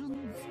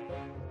reservations.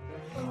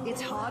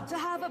 It's hard to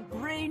have a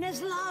brain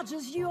as large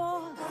as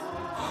yours.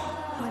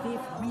 But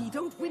if we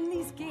don't win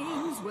these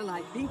games, well,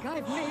 I think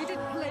I've made it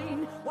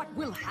plain what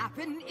will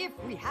happen if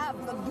we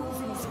have the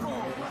losing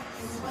score.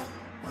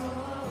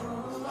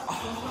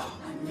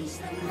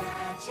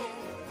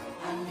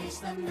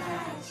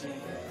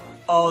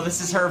 Oh,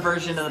 this is her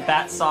version of the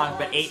Bat song,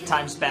 but 8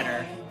 times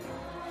better.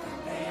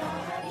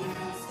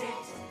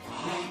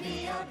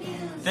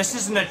 This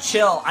isn't a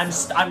chill. I'm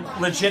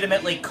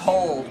legitimately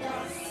cold.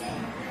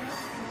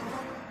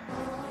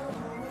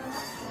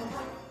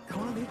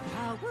 Call it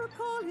power,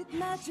 call it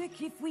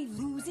magic. If we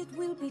lose, it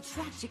will be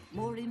tragic.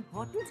 More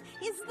important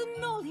is the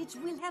knowledge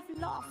we'll have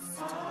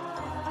lost.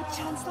 A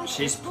chance like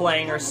She's this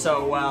playing her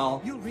so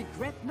well. You'll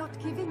regret not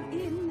giving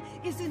in.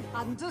 Isn't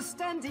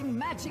understanding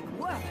magic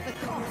worth the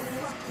cost?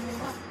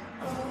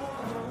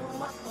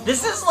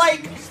 This is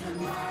like...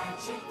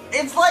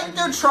 It's like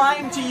they're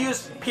trying to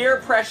use peer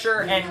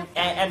pressure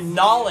and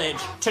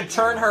knowledge to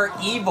turn her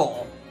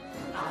evil.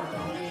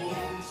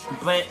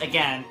 But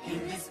again...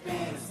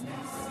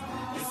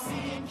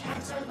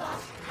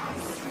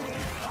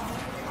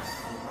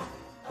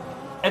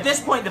 At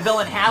this point, the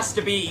villain has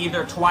to be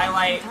either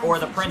Twilight or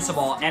the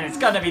principal, and it's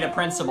gonna be the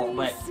principal,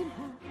 but...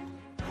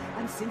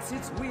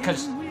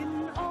 Because...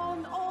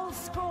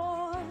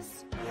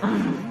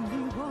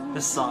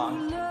 This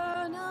song.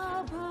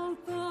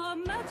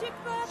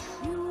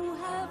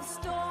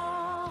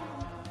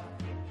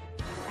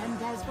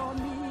 And as for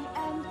me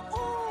and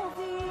all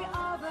the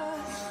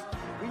others,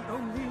 we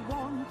only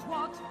want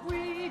what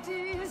we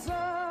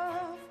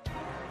deserve.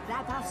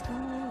 That our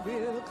school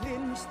will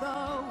clinch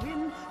the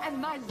win,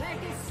 and my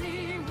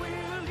legacy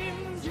will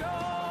endure.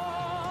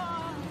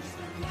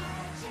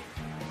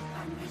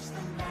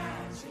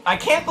 I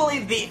can't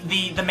believe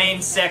the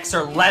main 6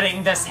 are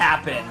letting this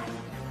happen.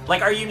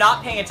 Like, are you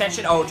not paying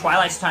attention? Oh,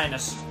 Twilight's trying to...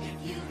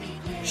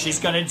 She's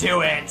gonna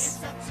do it.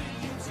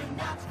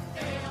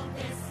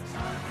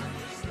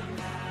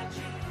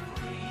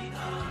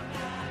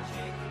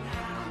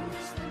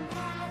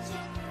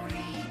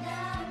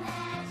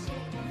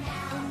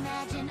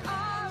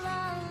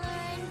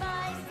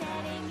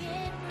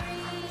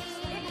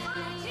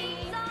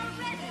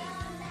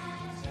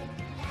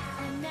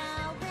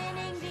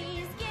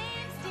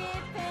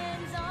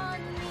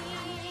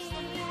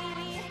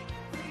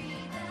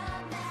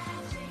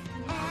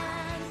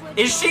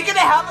 Is she gonna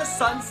have a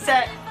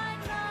sunset?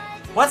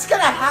 What's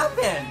gonna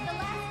happen?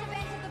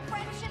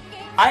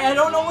 I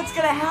don't know what's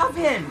gonna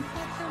happen.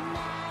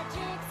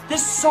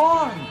 This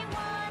song.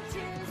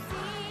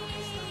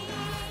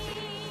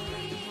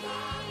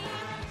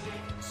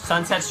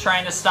 Sunset's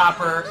trying to stop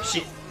her.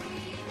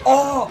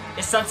 Oh,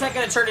 is Sunset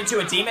gonna turn into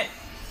a demon?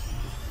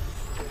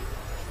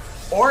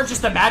 Or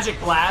just a magic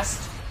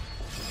blast?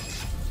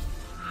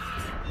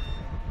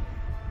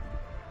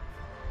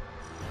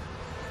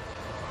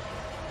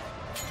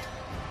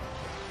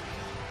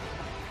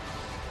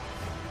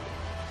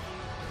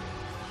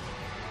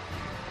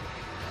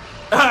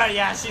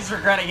 Yeah, she's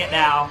regretting it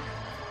now.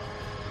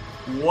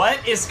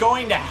 What is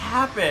going to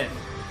happen?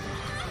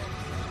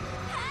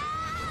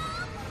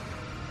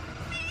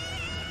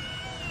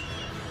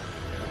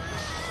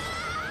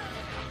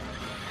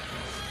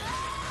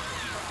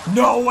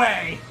 No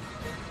way!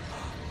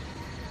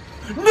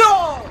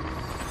 No!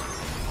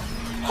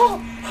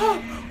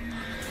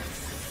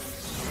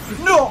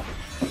 No!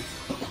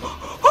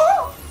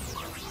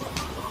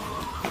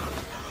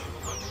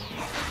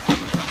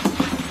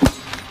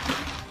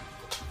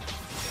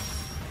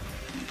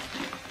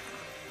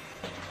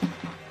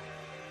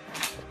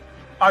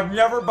 I've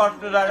never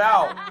busted that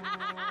out.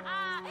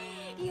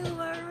 You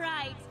were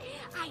right.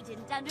 I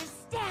didn't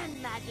understand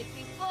magic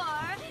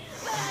before.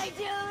 But I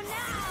do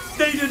now.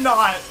 They did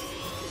not.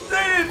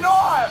 They did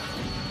not.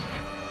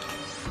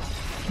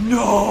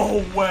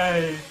 No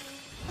way.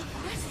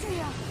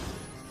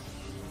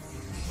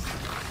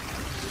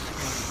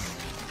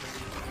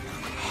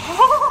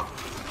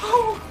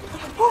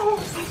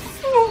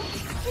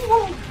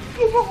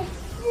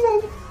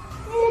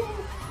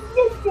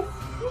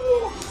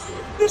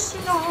 This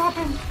did not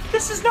happen.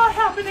 This is not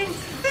happening.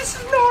 This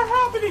is not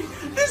happening.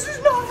 This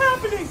is not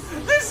happening.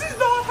 This is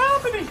not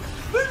happening.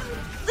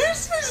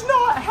 This is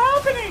not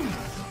happening.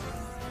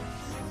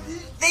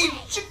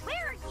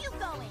 Where are you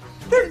going?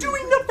 They're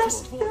doing the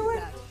best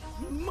villain.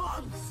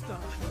 Monster.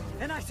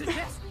 And I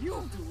suggest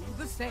you do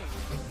the same.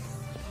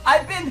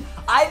 I've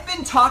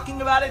been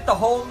talking about it the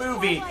whole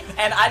movie,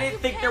 and I didn't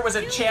think there was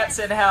a chance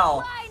in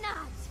hell. Why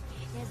not?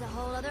 There's a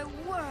whole other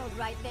world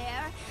right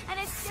there, and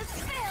it's just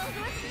filled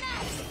with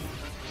magic.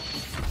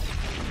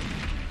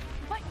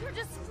 But you're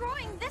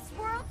destroying this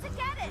world to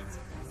get it.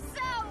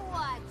 So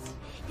what?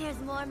 There's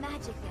more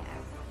magic there.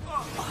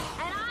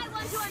 And I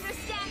want to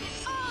understand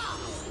it all!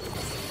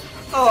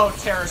 Oh,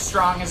 Tara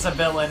Strong is a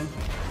villain.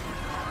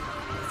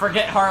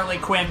 Forget Harley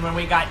Quinn when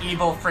we got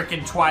evil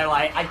frickin'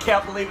 Twilight. I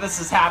can't believe this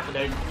is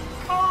happening.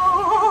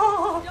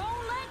 Oh.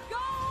 Don't let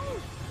go!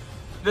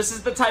 This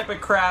is the type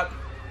of crap.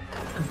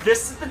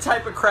 This is the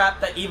type of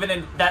crap that even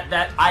in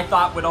that I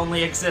thought would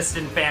only exist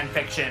in fan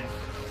fiction.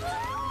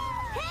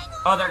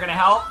 Oh, they're gonna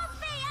help?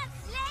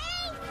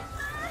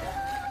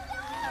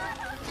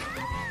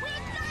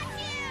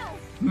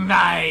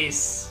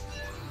 Nice!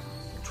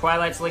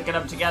 Twilight's linking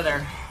them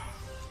together.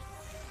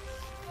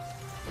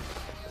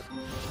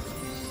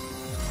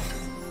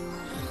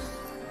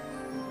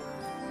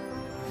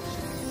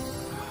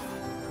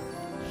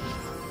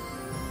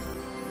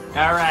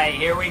 Alright,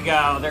 here we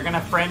go. They're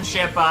gonna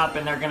friendship up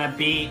and they're gonna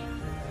beat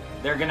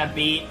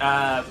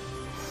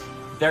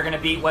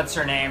what's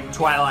her name?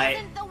 Twilight.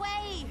 Isn't the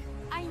way.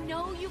 I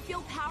know you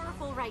feel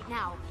powerful right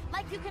now.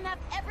 Like you can have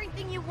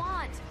everything you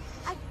want.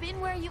 I've been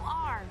where you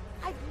are.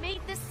 I've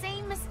made the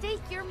same mistake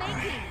you're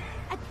making.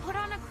 I put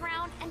on a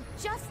crown, and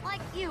just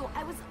like you,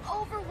 I was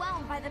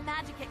overwhelmed by the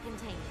magic it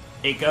contained.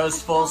 It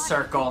goes full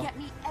circle. Get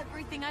me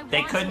everything I They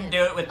wanted. couldn't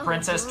do it with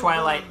Princess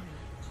Twilight.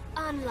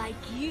 Unlike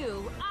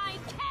you, I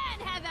can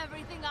have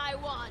everything I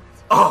want.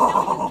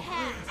 Oh,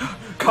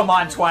 come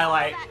on,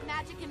 Twilight. That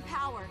magic and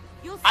power.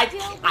 You'll I still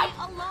can't- be I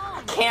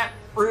alone. Can't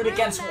root True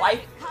against magic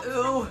wife. comes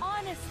Ooh. from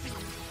honesty,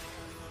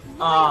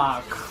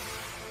 Ah,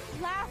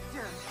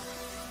 laughter,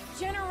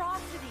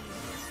 generosity,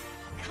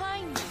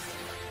 kindness.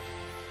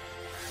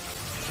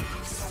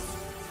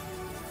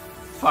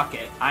 fuck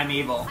it. I'm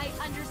evil. I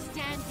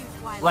understand you,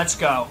 Twilight. Let's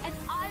go. And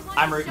I want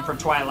I'm to rooting show for you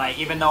Twilight,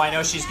 even though I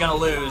know she's gonna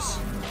lose.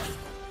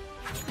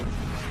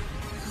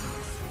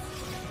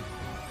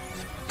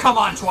 Come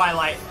on,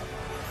 Twilight.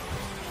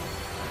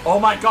 Oh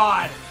my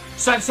god.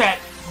 Sunset.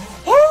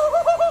 the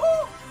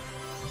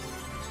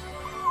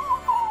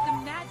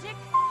magic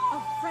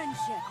of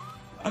friendship.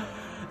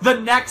 The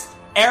next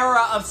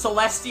era of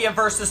Celestia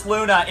versus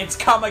Luna. It's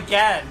come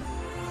again.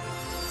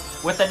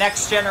 With the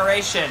next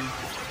generation.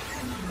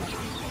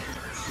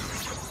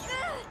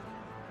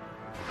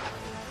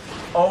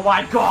 Oh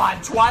my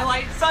god.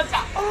 Twilight and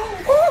Sunset.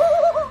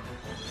 Oh,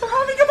 they're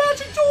having a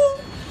magic duel.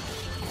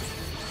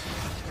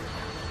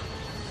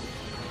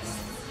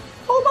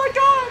 Oh my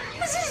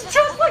god. This is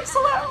just like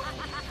Celeste.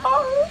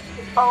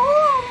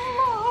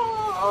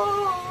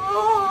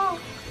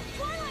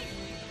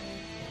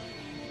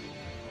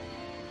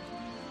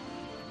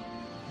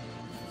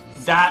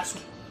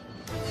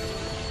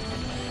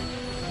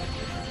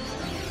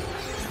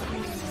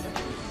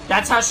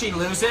 That's how she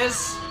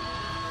loses?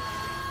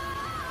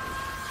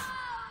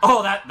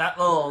 Oh, that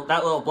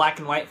little black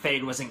and white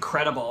fade was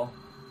incredible.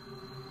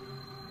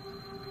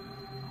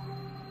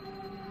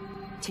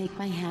 Take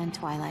my hand,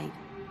 Twilight.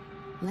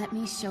 Let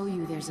me show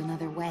you there's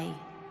another way.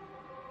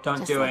 Don't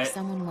Just do like it.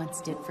 someone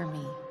once did for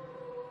me.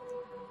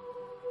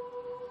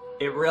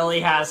 It really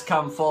has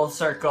come full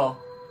circle.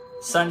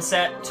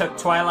 Sunset took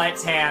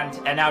Twilight's hand,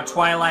 and now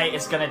Twilight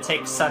is gonna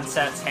take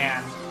Sunset's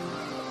hand.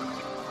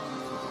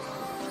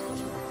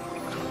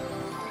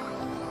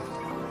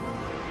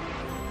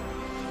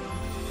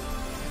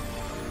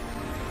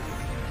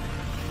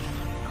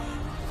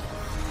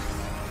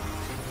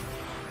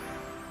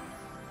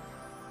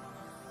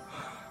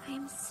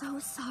 I'm so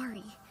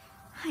sorry.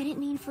 I didn't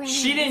mean for any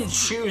She didn't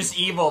choose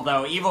evil,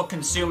 though. Evil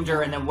consumed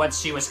her, and then once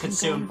she was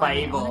consumed by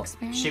my own evil, she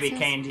experiences,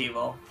 became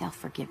evil. They'll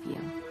forgive you.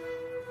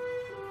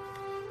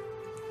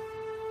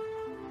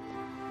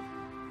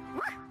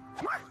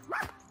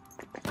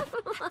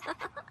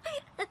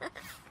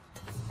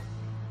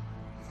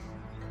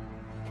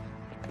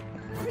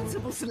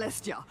 Principal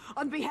Celestia,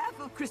 on behalf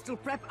of Crystal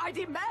Prep, I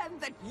demand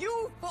that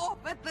you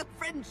forfeit the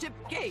Friendship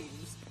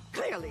Games.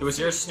 Clearly, It was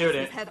your CHS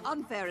student. has had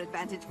unfair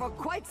advantage for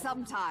quite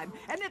some time,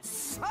 and it's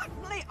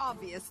certainly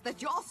obvious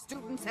that your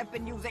students have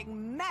been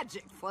using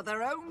magic for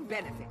their own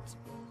benefit.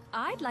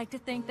 I'd like to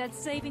think that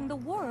saving the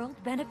world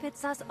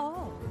benefits us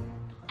all.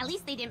 At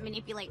least they didn't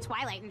manipulate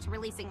Twilight into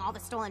releasing all the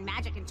stolen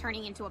magic and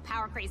turning into a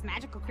power-crazed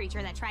magical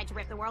creature that tried to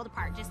rip the world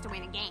apart just to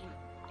win a game.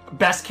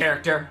 Best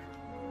character.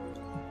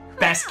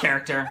 Best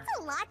character. That's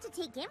a lot to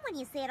take in when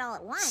you say it all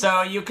at once.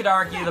 So you could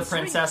argue the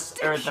princess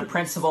or the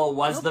principal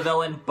was the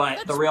villain,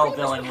 but the real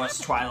villain was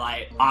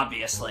Twilight,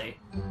 obviously.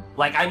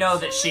 Like, I know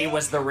that she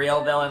was the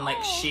real villain,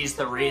 like she's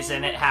the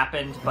reason it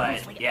happened,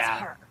 but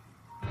yeah.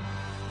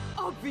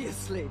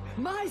 Obviously,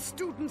 my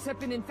students have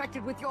been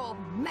infected with your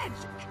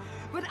magic,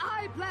 but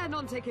I plan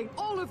on taking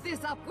all of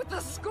this up with the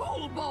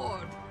school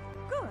board.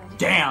 Good.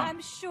 Damn.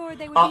 I'm sure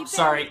they would be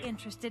sorry. very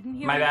interested in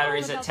hearing My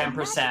battery's all at about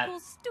the 10%. magical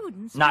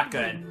students Not with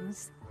good.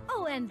 wings.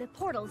 Oh, and the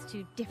portals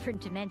to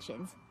different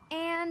dimensions.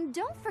 And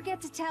don't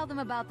forget to tell them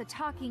about the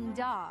talking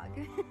dog.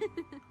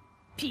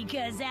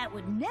 Because that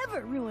would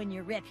never ruin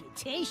your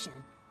reputation.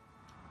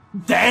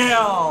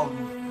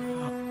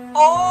 Damn!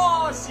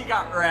 Oh, she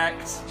got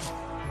wrecked.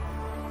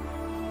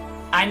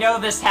 I know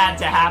this had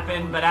to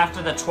happen, but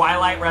after the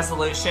Twilight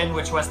resolution,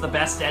 which was the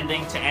best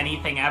ending to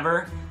anything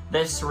ever,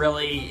 this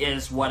really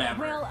is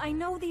whatever. Well, I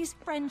know these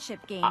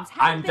friendship games I'm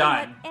haven't been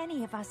done. what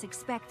any of us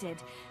expected,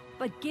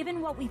 but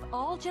given what we've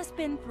all just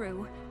been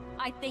through,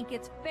 I think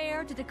it's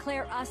fair to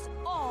declare us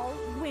all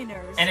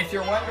winners. And if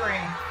you're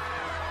wondering,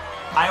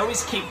 I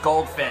always keep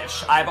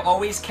goldfish. I've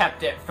always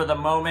kept it for the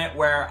moment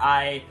where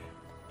I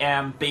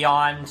am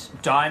beyond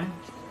done.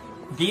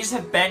 These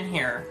have been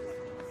here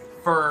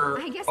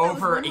for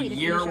over a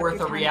year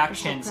worth of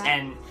reactions,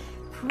 and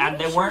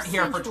they weren't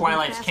here for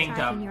Twilight's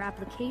Kingdom,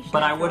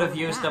 but I would have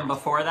used them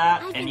before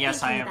that, and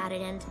yes, I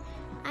am.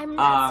 I'm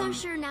not so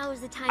sure now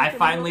is the time I for me to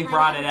finally plan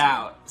brought it. it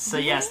out. So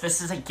yes,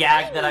 this is a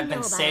gag that I've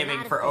been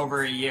saving for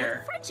over a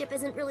year. Friendship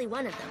isn't really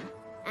one of them.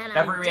 And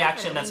Every I'm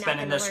reaction definitely that's not been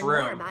in gonna this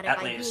learn more room, about it at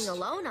by least. being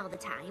alone all the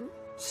time.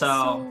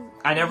 So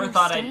I never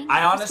thought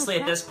I honestly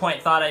at this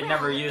point thought I'd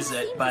never use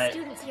it, but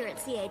Students here at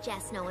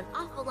CHS know an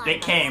awful lot it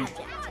about came. the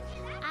subject.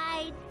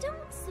 I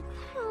don't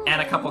suppose.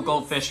 And a couple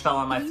goldfish fell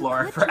on my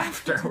floor for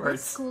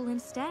afterwards. School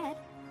instead.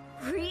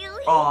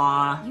 Really?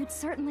 Aww. You'd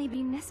certainly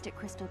be missed at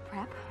Crystal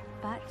Prep,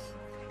 but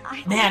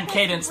Man,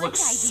 Cadence looks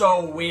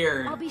so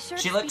weird. I'll be sure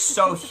She to looks speak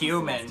so to Princess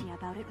human. Celestia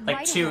about it Like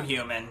right too away.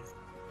 human.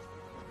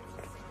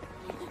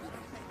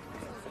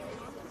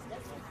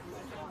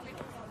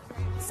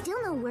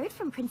 Still no word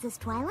from Princess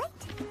Twilight?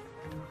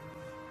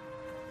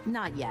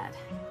 Not yet.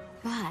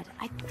 But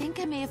I think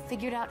I may have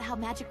figured out how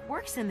magic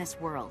works in this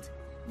world.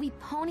 We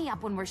pony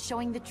up when we're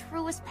showing the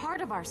truest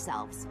part of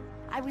ourselves.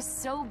 I was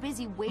so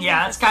busy waiting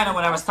Yeah, for that's kind of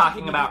someone what I was else to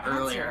talking give me about the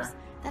earlier. answers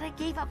that I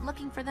gave up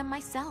looking for them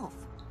myself.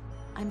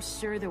 I'm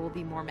sure there will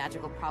be more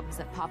magical problems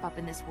that pop up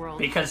in this world.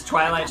 Because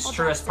Twilight's Like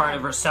truest part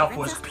of herself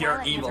was Princess pure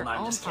Twilight has evil. her No, I'm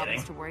own just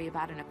problems kidding. to worry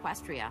about in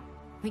Equestria.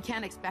 We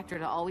can't expect her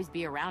to always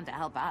be around to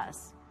help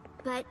us.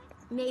 But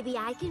maybe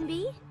I can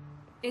be?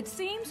 It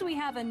seems we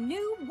have a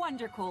new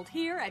Wondercolt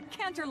here at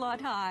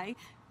Canterlot High.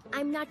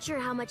 I'm not sure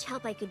how much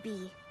help I could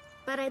be,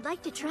 but I'd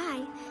like to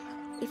try,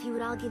 if you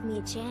would all give me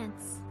a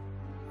chance.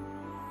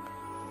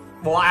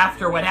 Well,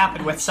 after what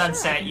happened with Sure, I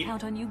Sunset, can you...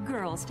 count on you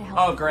girls to help.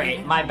 Oh me great,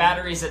 with my it.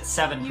 battery's at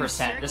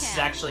 7%. This is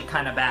actually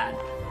kind of bad.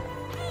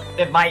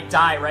 It might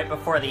die right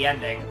before the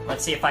ending.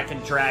 Let's see if I can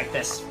drag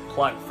this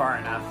plug far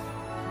enough.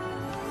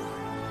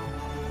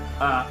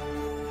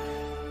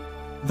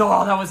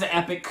 Oh, that was an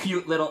epic,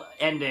 cute little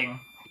ending.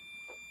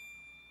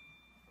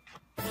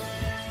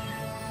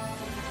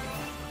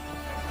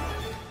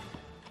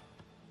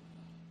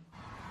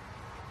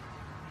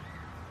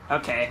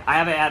 Okay, I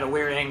have it at a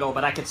weird angle,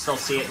 but I can still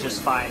see it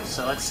just fine,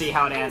 so let's see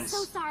how it I'm ends.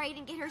 so sorry I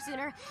didn't get here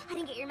sooner. I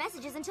didn't get your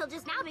messages until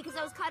just now because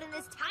I was caught in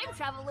this time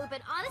travel loop,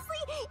 and honestly,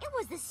 it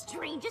was the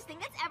strangest thing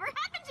that's ever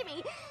happened to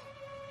me.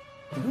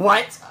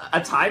 What?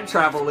 A time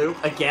travel loop?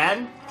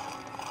 Again?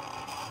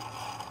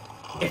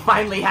 It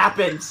finally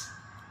happened!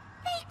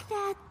 Make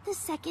that the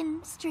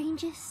second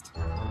strangest.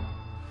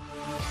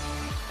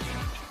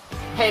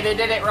 Hey, they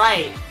did it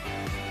right!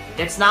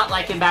 It's not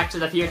like in Back to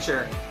the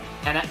Future,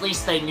 and at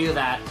least they knew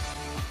that.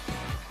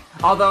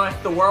 Although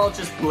if the world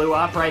just blew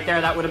up right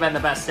there, that would have been the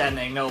best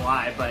ending, no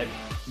lie, but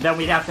then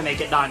we'd have to make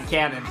it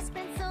non-canon.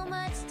 Spent so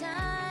much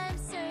time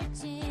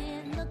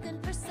searching, looking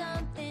for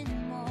something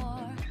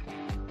more.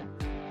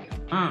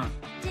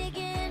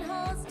 Digging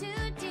holes too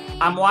deep.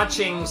 I'm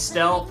watching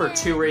still for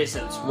two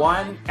reasons.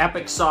 One,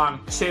 epic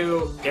song.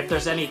 Two, if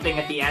there's anything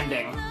at the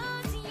ending.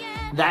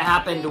 That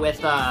happened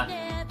with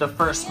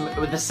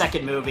the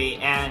second movie,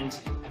 and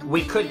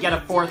we could get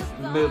a fourth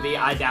movie,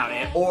 I doubt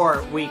it,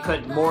 or we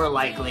could more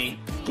likely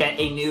get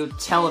a new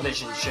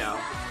television show.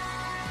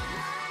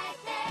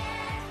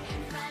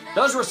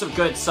 Those were some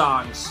good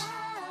songs.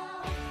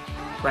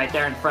 Right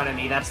there in front of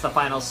me, that's the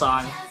final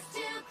song.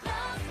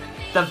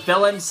 The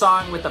villain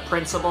song with the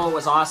principal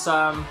was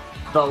awesome.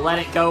 The Let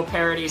It Go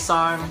parody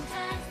song.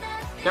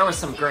 There was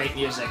some great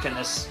music in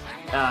this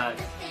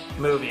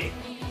movie.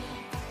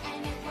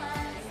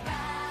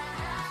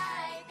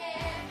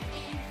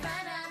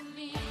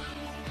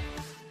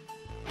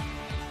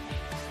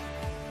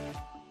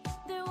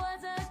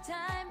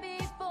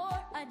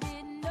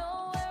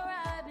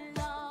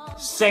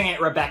 Sing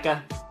it,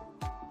 Rebecca.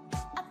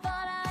 I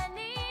thought I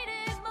needed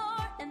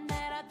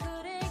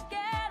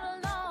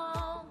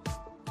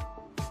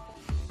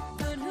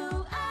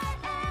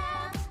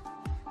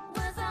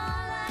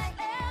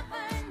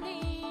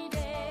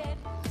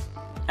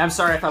I'm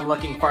sorry if I'm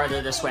looking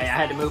farther this way. I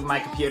had to move my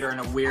computer in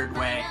a weird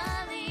way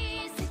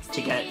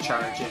to get it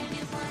charging.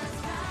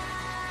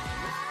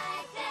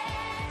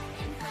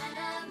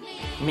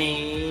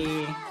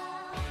 Me.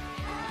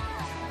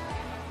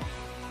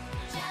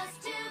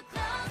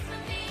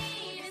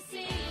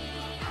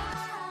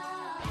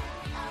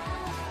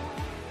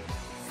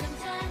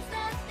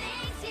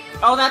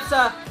 Oh, that's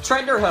a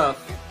Trenderhoof.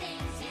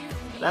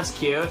 That's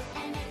cute.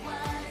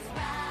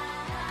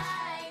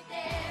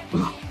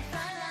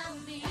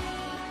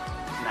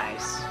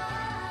 Nice.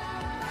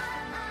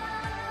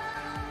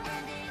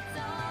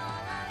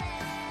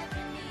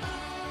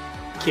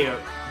 Cute.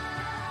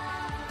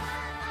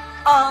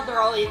 Oh, they're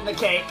all eating the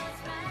cake.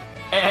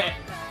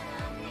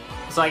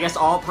 So I guess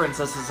all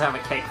princesses have a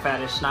cake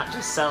fetish, not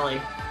just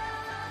Selly.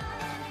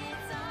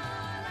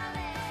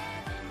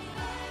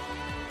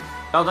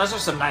 Oh, those are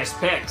some nice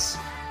pics.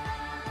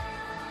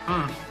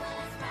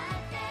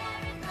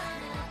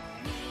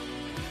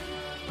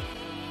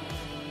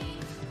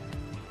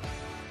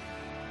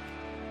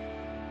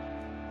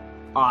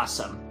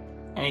 Awesome.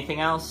 Anything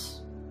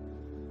else?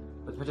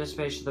 With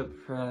participation of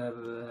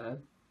the...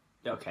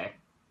 okay.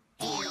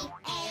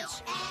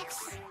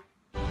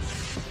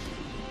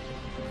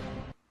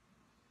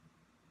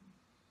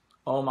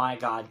 Oh my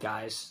god,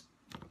 guys.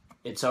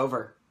 It's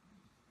over.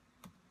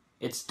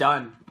 It's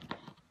done.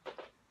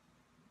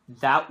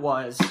 That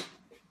was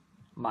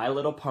My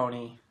Little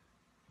Pony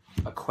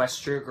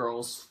Equestria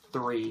Girls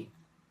 3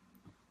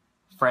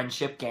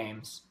 Friendship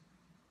Games.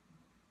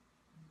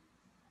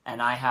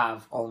 And I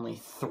have only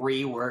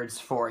 3 words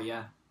for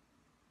you.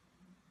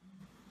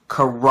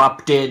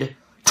 Corrupted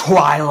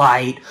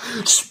Twilight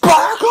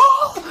Sparkle!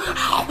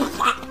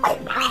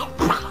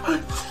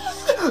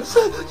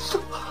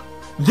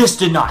 This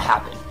did not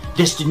happen.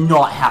 This did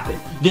not happen.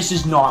 This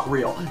is not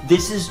real.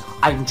 This is...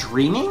 I'm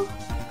dreaming?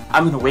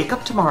 I'm gonna wake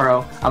up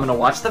tomorrow, I'm gonna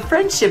watch the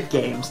Friendship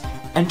Games,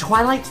 and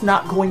Twilight's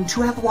not going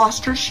to have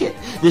lost her shit.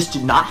 This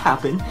did not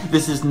happen.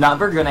 This is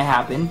never gonna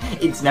happen.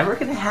 It's never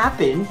gonna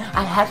happen.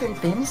 I haven't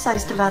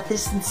fantasized about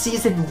this since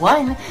season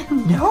 1.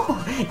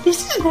 No,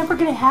 this is never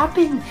gonna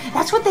happen.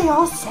 That's what they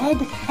all said,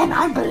 and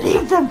I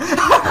believe them.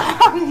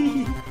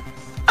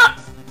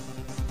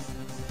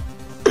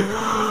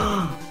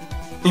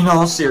 In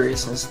all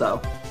seriousness, though,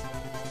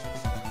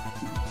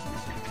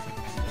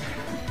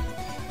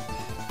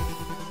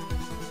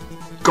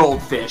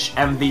 Goldfish,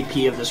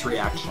 MVP of this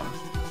reaction.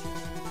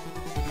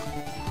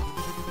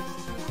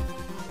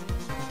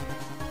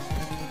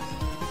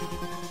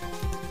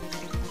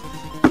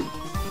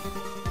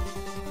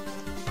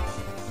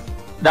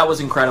 That was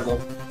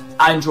incredible.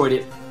 I enjoyed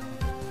it.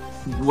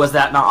 Was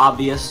that not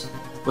obvious?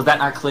 Was that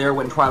not clear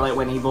when Twilight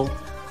went evil?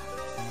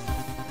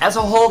 As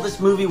a whole, this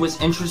movie was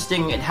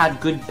interesting. It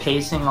had good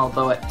pacing,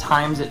 although at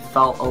times it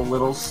felt a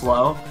little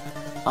slow.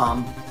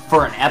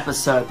 For an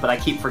episode, but I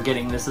keep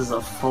forgetting this is a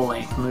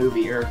full-length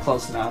movie, or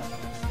close enough.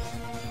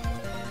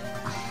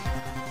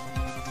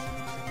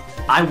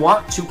 I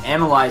want to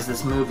analyze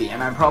this movie,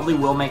 and I probably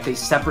will make a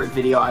separate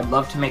video. I'd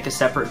love to make a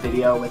separate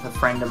video with a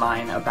friend of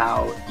mine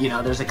about, you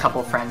know, there's a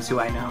couple friends who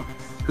I know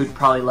who'd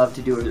probably love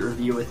to do a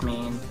review with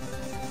me.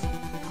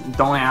 And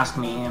don't ask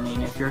me. I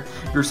mean, if you're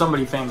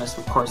somebody famous,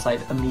 of course,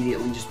 I'd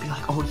immediately just be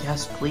like, oh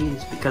yes,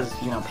 please, because,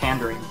 you know,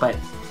 pandering. But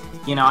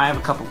you know, I have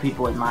a couple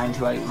people in mind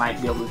who I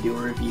might be able to do a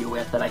review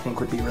with that I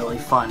think would be really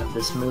fun of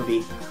this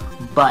movie.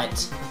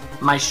 But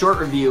my short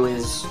review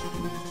is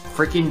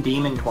freaking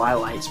Demon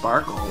Twilight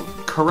Sparkle.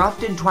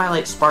 Corrupted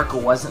Twilight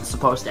Sparkle wasn't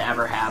supposed to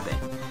ever happen.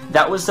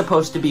 That was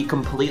supposed to be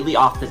completely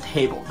off the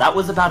table. That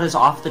was about as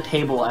off the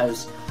table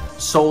as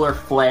Solar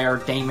Flare,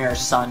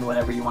 Daymare's Son,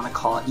 whatever you want to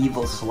call it,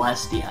 Evil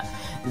Celestia.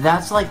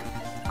 That's like,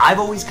 I've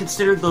always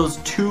considered those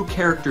 2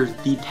 characters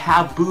the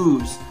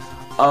taboos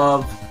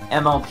of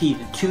MLP,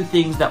 the 2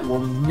 things that will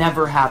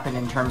never happen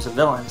in terms of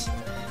villains.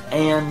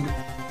 And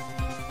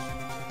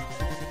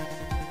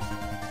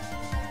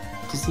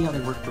to see how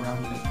they worked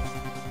around it.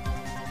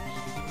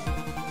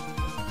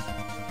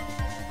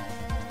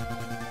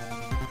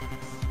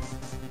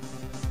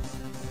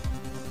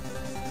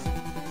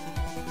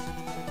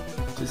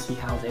 To see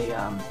how they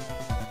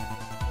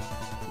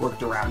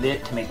worked around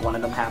it to make one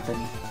of them happen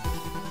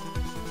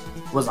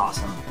was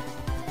awesome.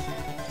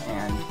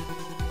 And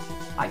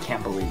I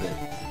can't believe it.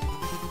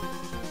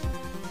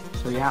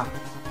 So yeah.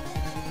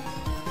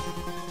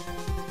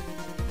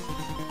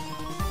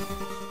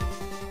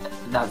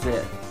 That's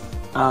it.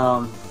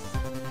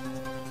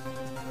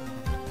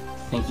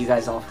 Thank you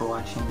guys all for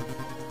watching.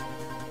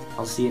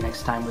 I'll see you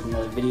next time with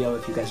another video.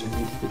 If you guys are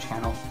new to the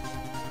channel,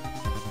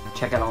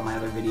 check out all my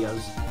other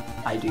videos.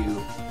 I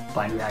do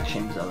blind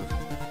reactions of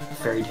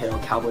Fairy Tail,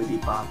 Cowboy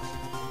Bebop,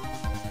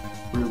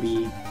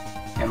 Ruby,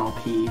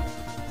 MLP,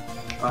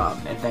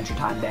 Adventure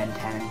Time, Ben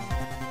 10.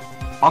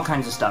 All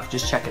kinds of stuff.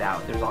 Just check it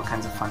out. There's all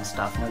kinds of fun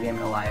stuff. No Game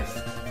No Life.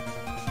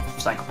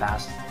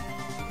 Psychopaths.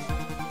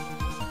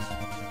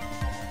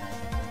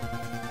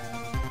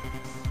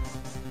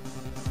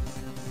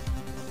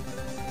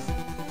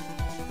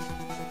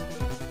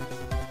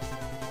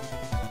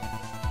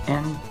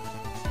 And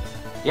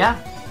yeah.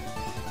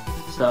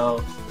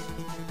 So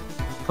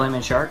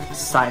Flamin' Shark,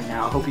 signing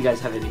out. Hope you guys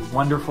have a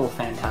wonderful,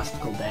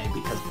 fantastical day,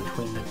 because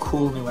between the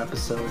cool new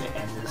episode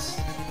and this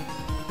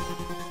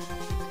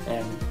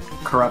and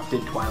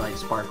corrupted Twilight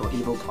Sparkle,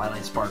 evil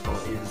Twilight Sparkle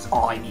is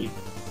all I need.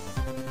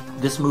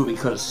 This movie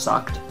could have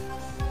sucked,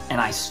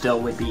 and I still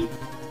would be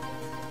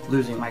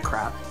losing my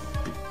crap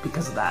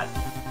because of that.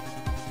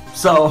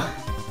 So,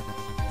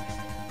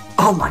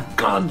 oh my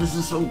god, this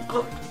is so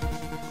good.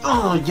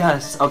 Oh,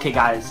 yes. Okay,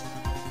 guys.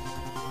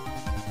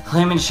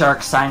 Flamin'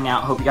 Shark signing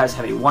out. Hope you guys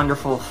have a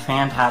wonderful,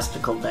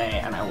 fantastical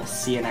day, and I will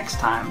see you next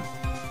time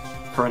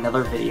for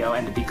another video.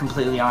 And to be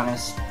completely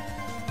honest,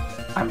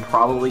 I'm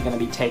probably going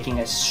to be taking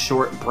a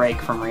short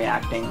break from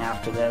reacting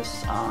after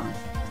this.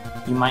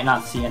 You might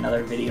not see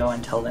another video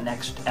until the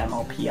next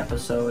MLP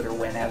episode or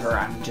whenever.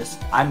 I'm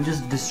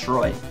just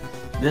destroyed.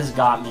 This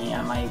got me.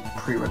 I might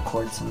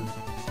pre-record some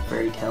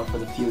fairy tale for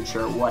the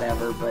future or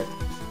whatever, but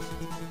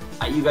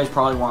you guys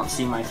probably won't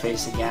see my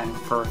face again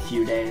for a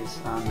few days,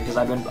 because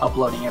I've been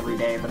uploading every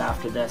day, but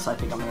after this, I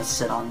think I'm going to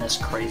sit on this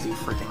crazy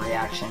freaking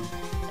reaction.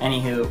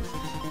 Anywho,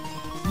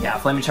 yeah,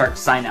 Flamin' Shark,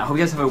 sign out. Hope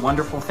you guys have a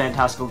wonderful,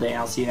 fantastical day, and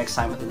I'll see you next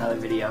time with another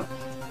video.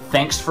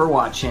 Thanks for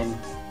watching.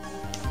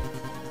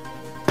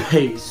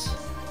 Peace.